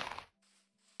out.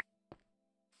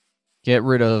 Get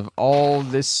rid of all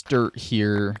this dirt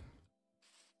here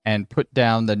and put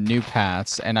down the new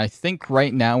paths. And I think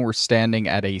right now we're standing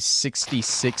at a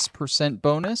 66%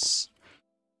 bonus.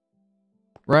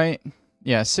 Right?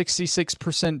 Yeah,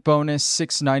 66% bonus,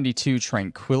 692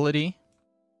 tranquility.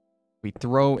 We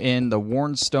throw in the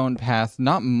worn stone path.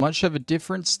 Not much of a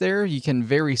difference there. You can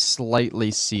very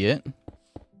slightly see it.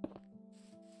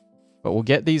 But we'll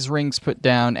get these rings put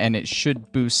down, and it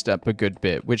should boost up a good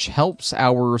bit, which helps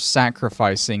our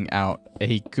sacrificing out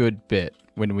a good bit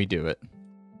when we do it.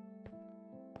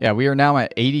 Yeah, we are now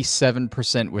at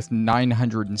 87% with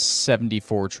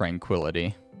 974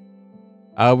 tranquility.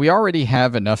 We already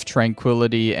have enough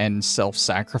tranquility and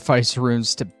self-sacrifice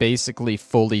runes to basically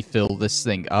fully fill this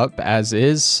thing up as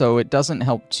is, so it doesn't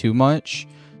help too much.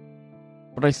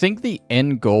 But I think the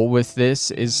end goal with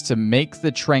this is to make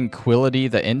the tranquility,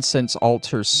 the incense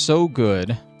altar, so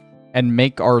good, and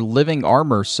make our living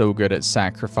armor so good at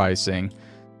sacrificing,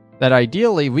 that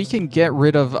ideally we can get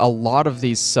rid of a lot of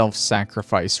these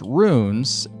self-sacrifice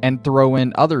runes and throw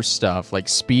in other stuff, like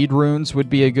speed runes would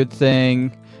be a good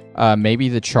thing, maybe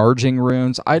the charging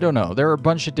runes, I don't know. There are a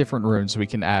bunch of different runes we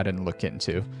can add and look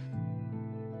into.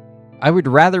 I would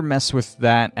rather mess with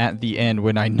that at the end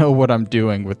when I know what I'm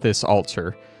doing with this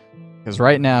altar, because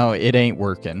right now it ain't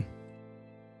working.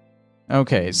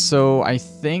 Okay, so I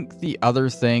think the other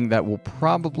thing that we'll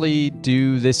probably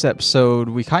do this episode,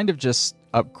 we kind of just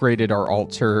upgraded our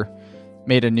altar,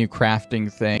 made a new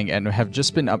crafting thing, and have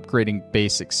just been upgrading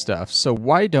basic stuff. So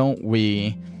why don't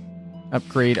we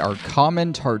upgrade our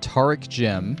common Tartaric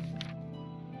gem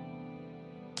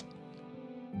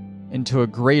into a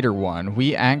greater one?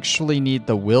 We actually need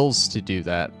the wills to do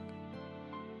that.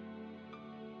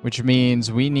 Which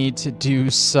means we need to do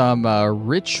some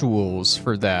rituals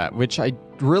for that, which I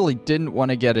really didn't want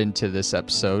to get into this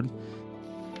episode.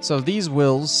 So these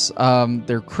wills,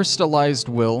 they're crystallized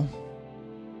will.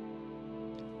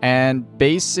 And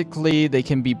basically they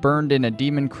can be burned in a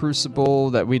demon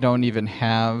crucible that we don't even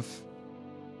have.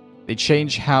 They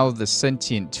change how the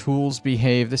sentient tools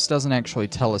behave. This doesn't actually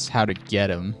tell us how to get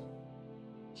them.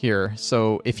 Here,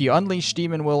 so if you unleash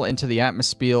Demon Will into the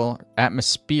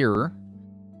atmosphere,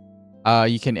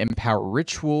 You can empower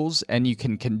rituals, and you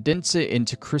can condense it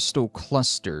into crystal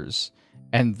clusters.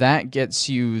 And that gets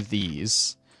you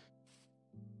these.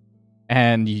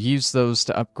 And you use those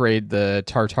to upgrade the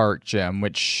Tartaric gem,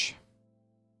 which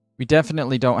we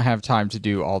definitely don't have time to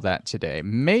do all that today.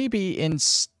 Maybe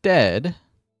instead,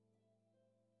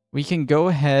 we can go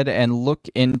ahead and look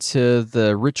into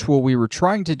the ritual we were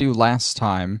trying to do last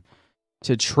time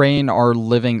to train our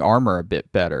living armor a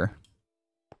bit better.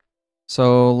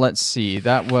 So let's see,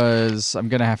 that was, I'm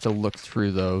going to have to look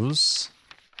through those.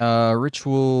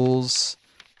 Rituals.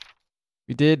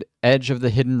 We did Edge of the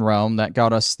Hidden Realm. That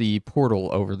got us the portal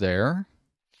over there.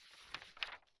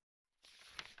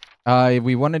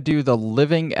 We want to do the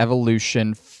Living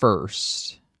Evolution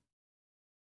first.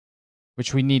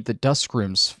 Which we need the Dusk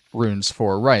runes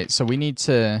for. Right, so we need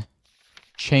to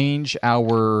change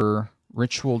our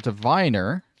Ritual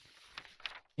Diviner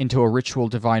into a Ritual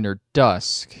Diviner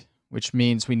Dusk. Which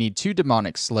means we need 2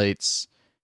 Demonic Slates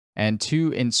and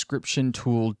 2 Inscription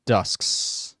Tool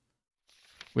Dusks.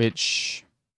 Which,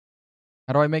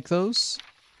 how do I make those?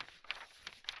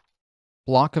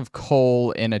 Block of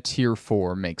coal in a tier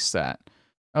 4 makes that.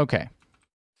 Okay.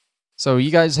 So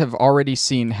you guys have already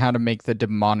seen how to make the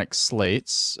demonic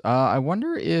slates. I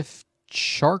wonder if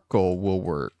charcoal will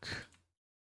work.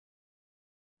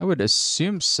 I would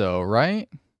assume so, right?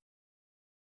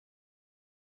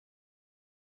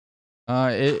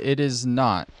 It is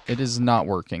not. It is not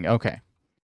working. Okay.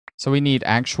 So we need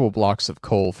actual blocks of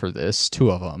coal for this, 2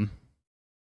 of them.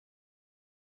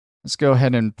 Let's go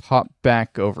ahead and pop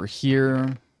back over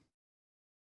here.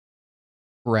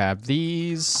 Grab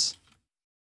these.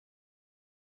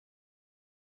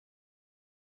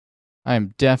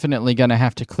 I'm definitely going to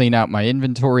have to clean out my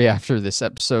inventory after this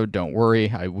episode. Don't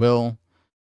worry, I will.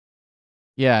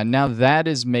 Yeah, now that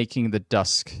is making the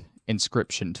Dusk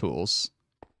inscription tools.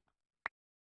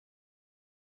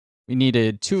 We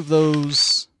needed 2 of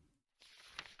those.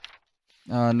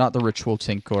 Not the Ritual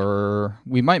Tinkerer.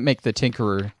 We might make the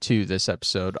Tinkerer too this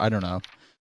episode. I don't know.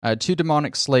 2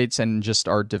 demonic slates and just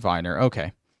our diviner.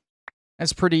 Okay.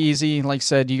 That's pretty easy. Like I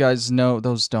said, you guys know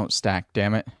those don't stack,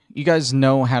 damn it. You guys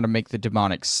know how to make the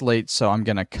demonic slate, so I'm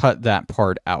going to cut that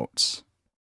part out.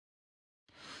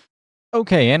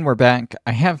 Okay, and we're back.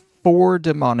 I have 4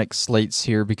 demonic slates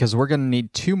here because we're going to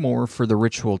need 2 more for the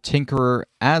Ritual Tinkerer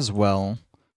as well.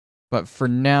 But for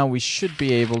now, we should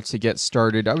be able to get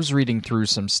started. I was reading through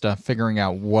some stuff, figuring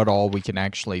out what all we can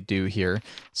actually do here.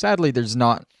 Sadly, there's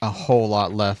not a whole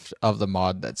lot left of the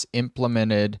mod that's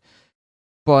implemented.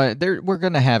 But we're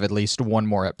going to have at least 1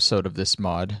 more episode of this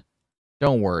mod.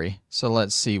 Don't worry. So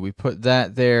let's see. We put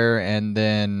that there, and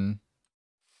then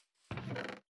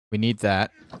we need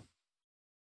that.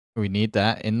 We need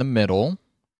that in the middle.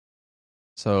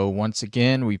 So once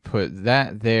again, we put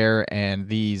that there and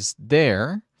these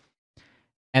there.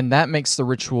 And that makes the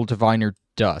Ritual Diviner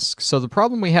Dusk. So the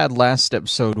problem we had last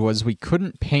episode was we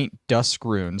couldn't paint Dusk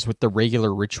runes with the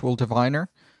regular Ritual Diviner.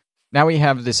 Now we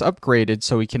have this upgraded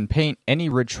so we can paint any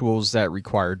rituals that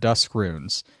require Dusk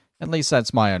runes. At least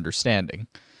that's my understanding.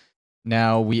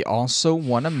 Now we also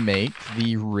want to make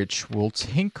the Ritual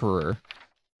Tinkerer.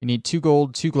 We need 2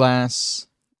 gold, 2 glass,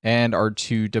 and our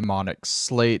 2 demonic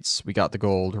slates. We got the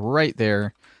gold right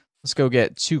there. Let's go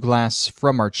get 2 glass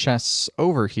from our chests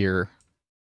over here.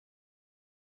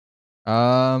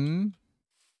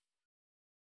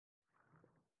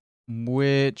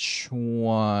 Which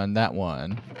one? That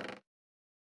one.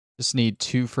 Just need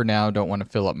 2 for now. Don't want to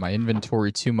fill up my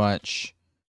inventory too much.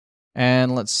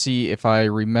 And let's see if I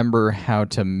remember how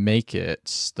to make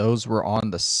it. Those were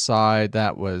on the side.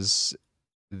 That was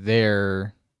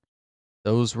there.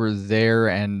 Those were there,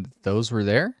 and those were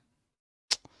there?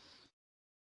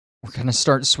 We're going to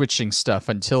start switching stuff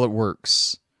until it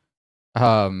works.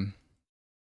 I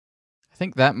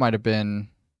think that might have been...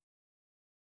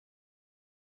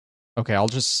 Okay,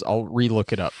 I'll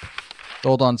re-look it up.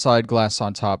 Gold on side, glass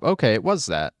on top. Okay, it was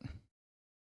that.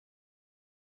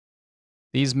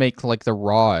 These make like the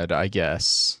rod, I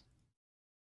guess.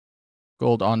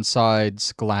 Gold on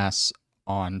sides, glass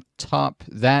on top.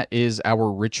 That is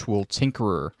our Ritual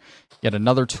Tinkerer. Yet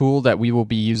another tool that we will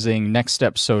be using next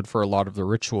episode for a lot of the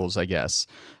rituals, I guess.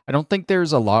 I don't think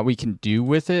there's a lot we can do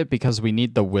with it because we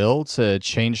need the will to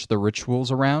change the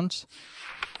rituals around.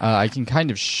 I can kind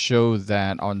of show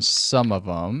that on some of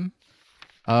them.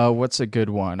 What's a good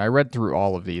one? I read through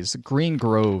all of these. Green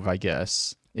Grove, I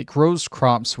guess. It grows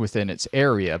crops within its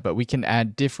area, but we can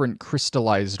add different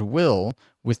crystallized will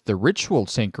with the Ritual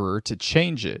Tinkerer to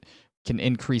change it. We can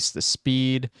increase the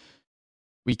speed.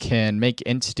 We can make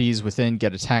entities within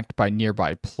get attacked by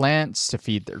nearby plants to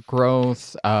feed their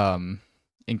growth.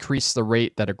 increase the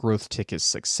rate that a growth tick is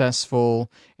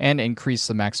successful, and increase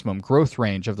the maximum growth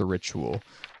range of the ritual.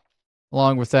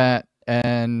 Along with that,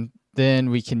 and then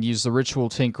we can use the Ritual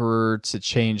Tinkerer to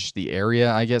change the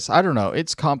area, I guess. I don't know.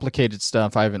 It's complicated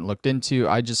stuff I haven't looked into.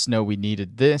 I just know we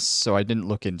needed this, so I didn't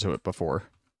look into it before.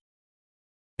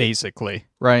 Basically,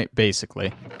 right?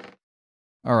 Basically.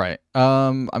 All right.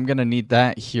 I'm going to need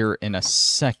that here in a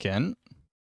second.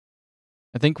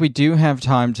 I think we do have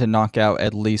time to knock out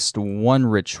at least one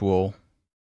ritual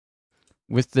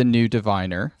with the new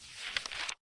diviner.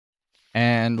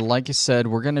 And like I said,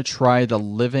 we're going to try the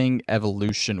Living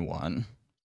Evolution one.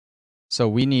 So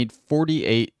we need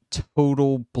 48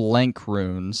 total blank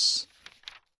runes.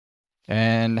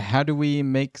 And how do we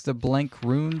make the blank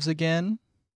runes again?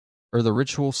 Or the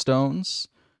ritual stones?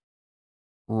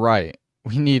 Right.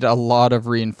 We need a lot of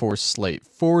reinforced slate.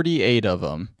 48 of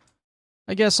them.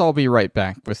 I guess I'll be right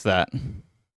back with that.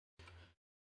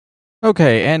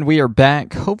 Okay, and we are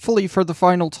back, hopefully for the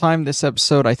final time this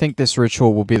episode. I think this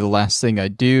ritual will be the last thing I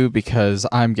do because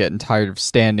I'm getting tired of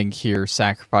standing here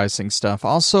sacrificing stuff.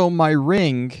 Also, my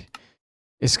ring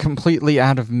is completely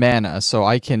out of mana, so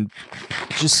I can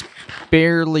just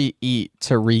barely eat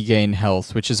to regain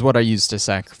health, which is what I use to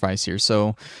sacrifice here.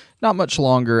 So, not much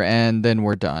longer, and then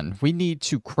we're done. We need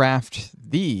to craft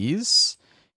these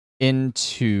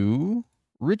into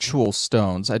ritual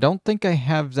stones. I don't think I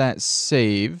have that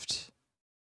saved.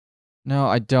 No,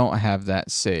 I don't have that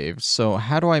saved. So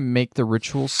how do I make the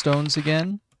ritual stones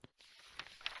again?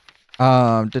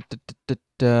 No,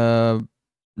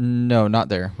 not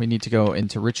there. We need to go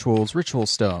into rituals, ritual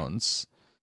stones.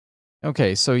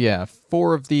 Okay, so yeah,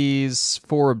 4 of these,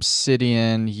 4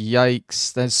 obsidian.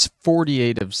 Yikes, that's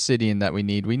 48 obsidian that we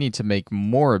need. We need to make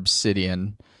more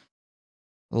obsidian.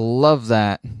 Love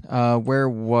that. Where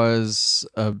was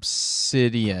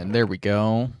obsidian? There we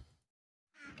go.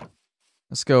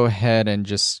 Let's go ahead and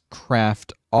just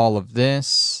craft all of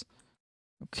this.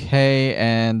 Okay,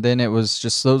 and then it was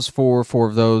just those 4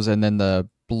 of those, and then the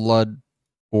blood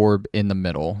orb in the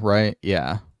middle, right?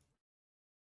 Yeah.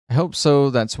 I hope so.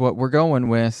 That's what we're going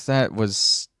with. That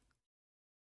was...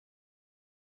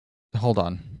 Hold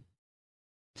on.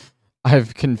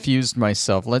 I've confused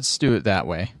myself. Let's do it that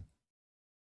way.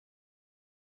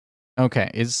 Okay,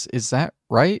 is that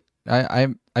right?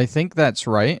 I think that's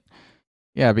right.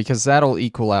 Yeah, because that'll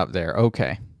equal out there.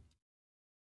 Okay.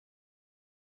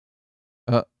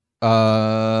 There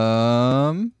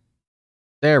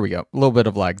we go. A little bit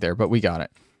of lag there, but we got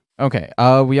it. Okay.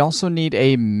 We also need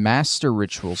a Master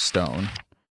Ritual Stone,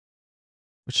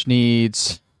 which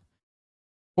needs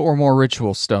 4 more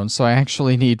Ritual Stones. So I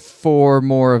actually need 4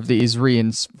 more of these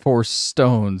reinforced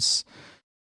stones.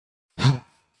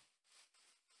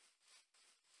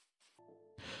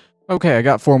 Okay, I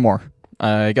got 4 more.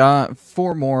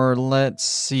 Let's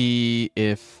see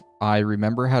if I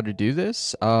remember how to do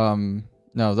this.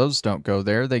 No, those don't go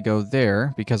there. They go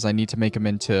there because I need to make them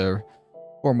into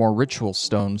 4 more ritual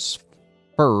stones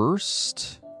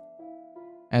first.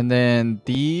 And then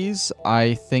these,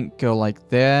 I think, go like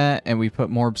that, and we put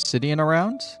more obsidian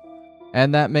around.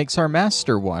 And that makes our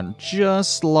master one,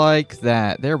 just like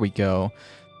that. There we go.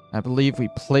 I believe we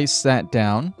place that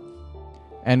down.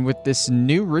 And with this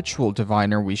new ritual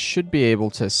diviner, we should be able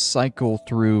to cycle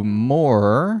through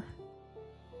more.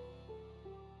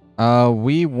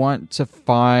 We want to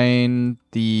find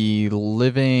the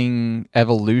living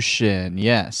evolution,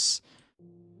 yes.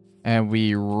 And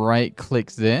we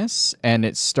right-click this, and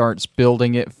it starts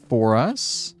building it for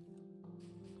us.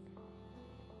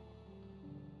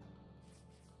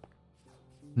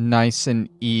 Nice and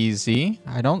easy.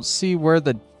 I don't see where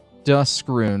the dusk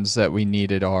runes that we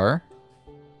needed are.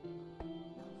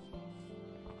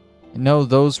 No,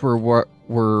 those were what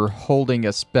were holding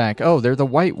us back. Oh, they're the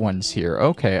white ones here.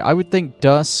 Okay, I would think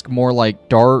dusk, more like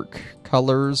dark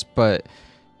colors, but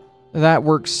that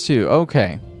works too.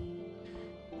 Okay.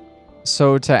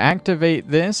 So to activate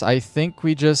this, I think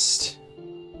we just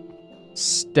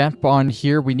step on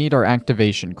here. We need our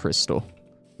activation crystal.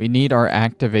 We need our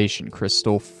activation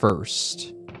crystal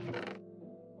first.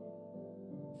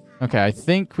 Okay, I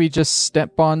think we just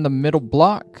step on the middle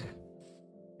block.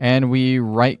 And we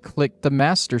right-click the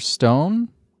Master Stone.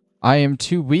 I am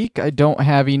too weak. I don't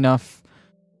have enough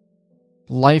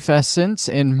life essence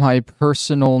in my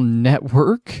personal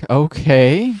network.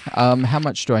 Okay. How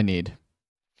much do I need?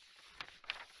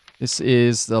 This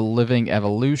is the Living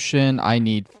Evolution. I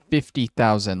need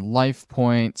 50,000 life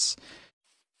points.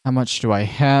 How much do I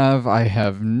have? I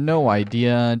have no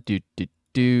idea.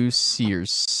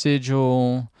 Seer's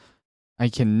Sigil. I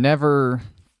can never...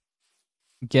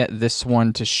 get this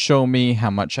one to show me how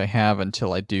much I have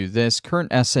until I do this. Current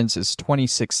essence is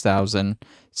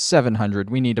 26,700.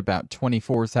 We need about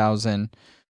 24,000,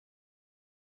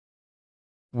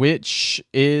 which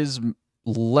is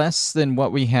less than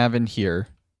what we have in here.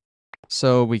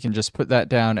 So we can just put that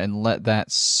down and let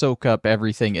that soak up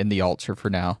everything in the altar for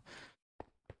now.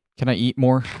 Can I eat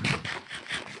more?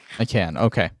 I can,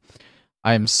 okay.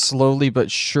 I am slowly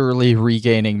but surely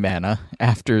regaining mana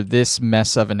after this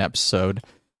mess of an episode.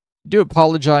 I do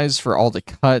apologize for all the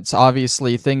cuts.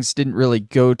 Obviously, things didn't really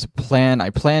go to plan. I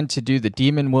planned to do the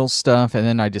Demon Will stuff, and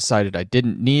then I decided I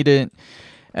didn't need it.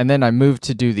 And then I moved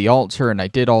to do the altar, and I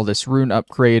did all this rune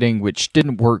upgrading, which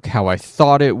didn't work how I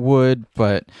thought it would,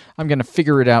 but I'm going to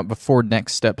figure it out before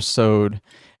next episode.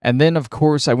 And then, of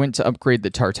course, I went to upgrade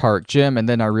the Tartaric Gem, and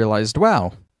then I realized,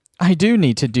 wow, I do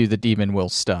need to do the Demon Will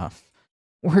stuff.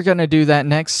 We're going to do that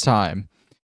next time.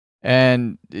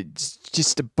 And it's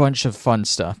just a bunch of fun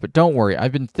stuff. But don't worry,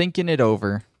 I've been thinking it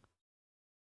over.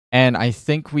 And I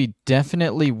think we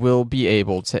definitely will be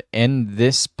able to end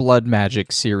this Blood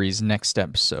Magic series next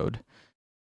episode.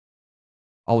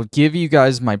 I'll give you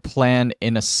guys my plan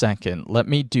in a second. Let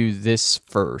me do this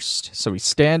first. So we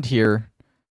stand here.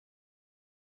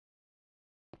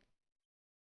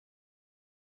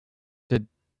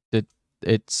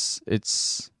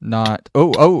 It's not...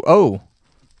 Oh!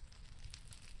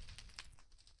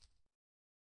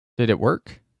 Did it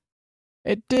work?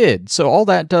 It did. So all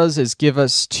that does is give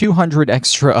us 200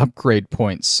 extra upgrade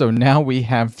points. So now we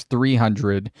have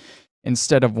 300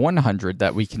 instead of 100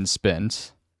 that we can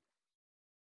spend.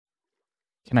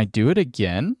 Can I do it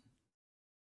again?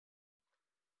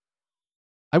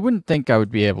 I wouldn't think I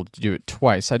would be able to do it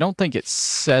twice. I don't think it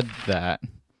said that.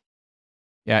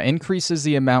 Yeah, increases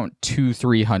the amount to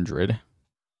 300.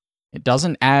 It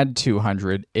doesn't add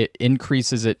 200. It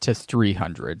increases it to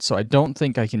 300. So I don't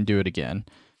think I can do it again.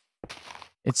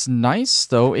 It's nice,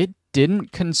 though. It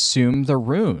didn't consume the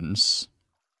runes.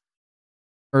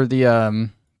 Or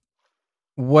the,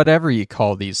 whatever you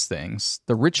call these things.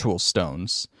 The ritual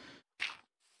stones.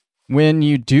 When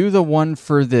you do the one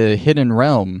for the Hidden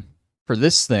Realm, for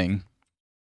this thing,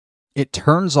 it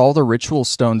turns all the ritual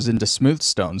stones into smooth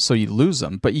stones, so you lose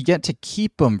them. But you get to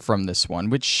keep them from this one,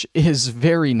 which is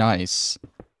very nice.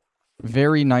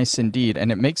 Very nice indeed.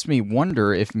 And it makes me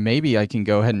wonder if maybe I can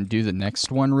go ahead and do the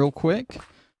next one real quick.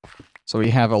 So we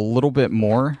have a little bit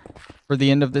more for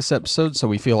the end of this episode, so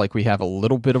we feel like we have a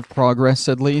little bit of progress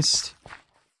at least.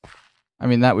 I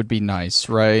mean, that would be nice,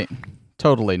 right?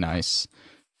 Totally nice.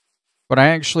 But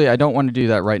I don't want to do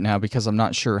that right now because I'm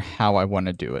not sure how I want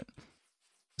to do it.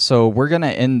 So we're going to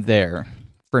end there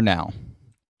for now.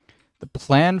 The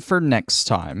plan for next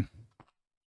time,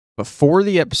 before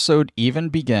the episode even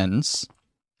begins,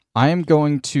 I am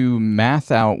going to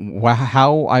math out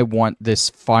how I want this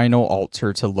final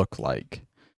altar to look like.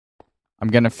 I'm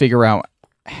going to figure out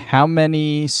how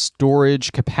many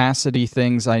storage capacity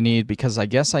things I need, because I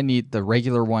guess I need the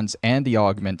regular ones and the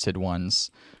augmented ones.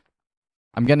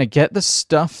 I'm going to get the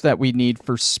stuff that we need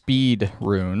for speed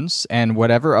runes and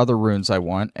whatever other runes I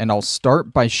want, and I'll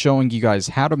start by showing you guys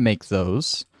how to make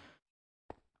those.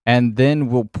 And then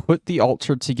we'll put the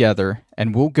altar together,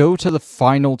 and we'll go to the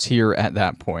final tier at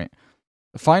that point.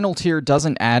 The final tier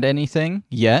doesn't add anything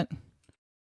yet,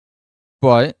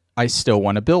 but I still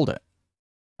want to build it.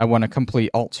 I want a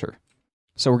complete altar.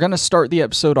 So we're going to start the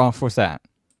episode off with that.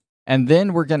 And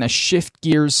then we're going to shift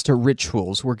gears to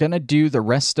rituals. We're going to do the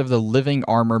rest of the living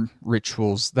armor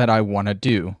rituals that I want to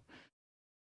do.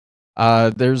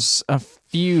 There's a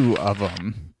few of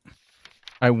them.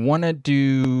 I want to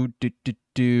do...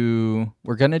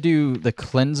 We're going to do the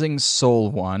cleansing soul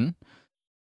one.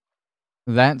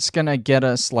 That's going to get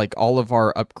us like all of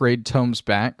our upgrade tomes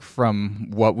back from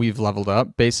what we've leveled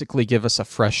up. Basically give us a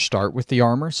fresh start with the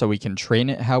armor so we can train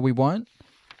it how we want.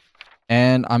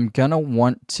 And I'm going to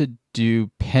want to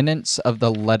do Penance of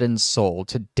the Leaden Soul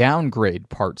to downgrade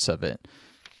parts of it.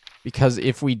 Because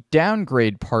if we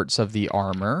downgrade parts of the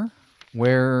armor,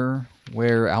 where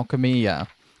alchemy, yeah.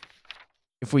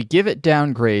 If we give it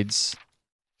downgrades,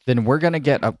 then we're going to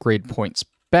get upgrade points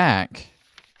back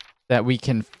that we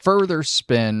can further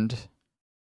spend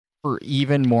for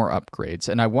even more upgrades.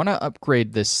 And I want to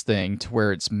upgrade this thing to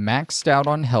where it's maxed out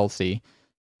on healthy,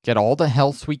 get all the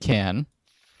health we can.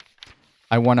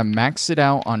 I want to max it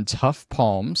out on tough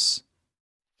palms.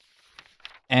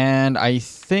 And I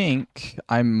think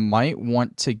I might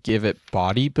want to give it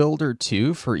bodybuilder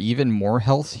too for even more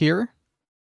health here.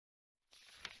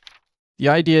 The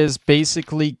idea is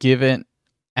basically give it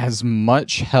as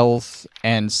much health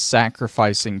and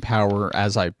sacrificing power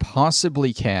as I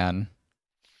possibly can.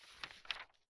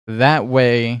 That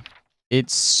way,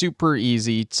 it's super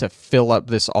easy to fill up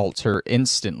this altar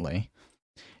instantly.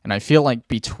 And I feel like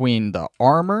between the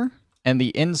armor and the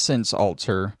incense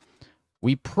altar,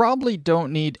 we probably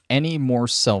don't need any more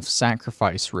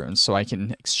self-sacrifice runes, so I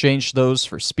can exchange those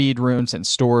for speed runes and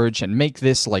storage and make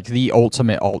this like the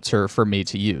ultimate altar for me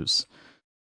to use.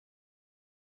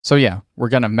 So yeah, we're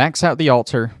going to max out the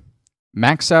altar,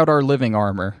 max out our living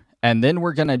armor, and then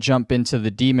we're going to jump into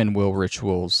the demon will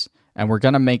rituals, and we're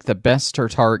going to make the best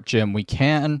Tartaric gem we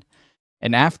can.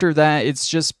 And after that, it's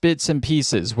just bits and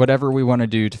pieces, whatever we want to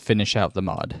do to finish out the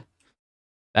mod.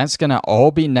 That's going to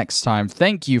all be next time.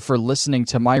 Thank you for listening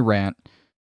to my rant,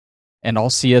 and I'll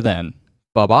see you then.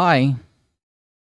 Bye-bye.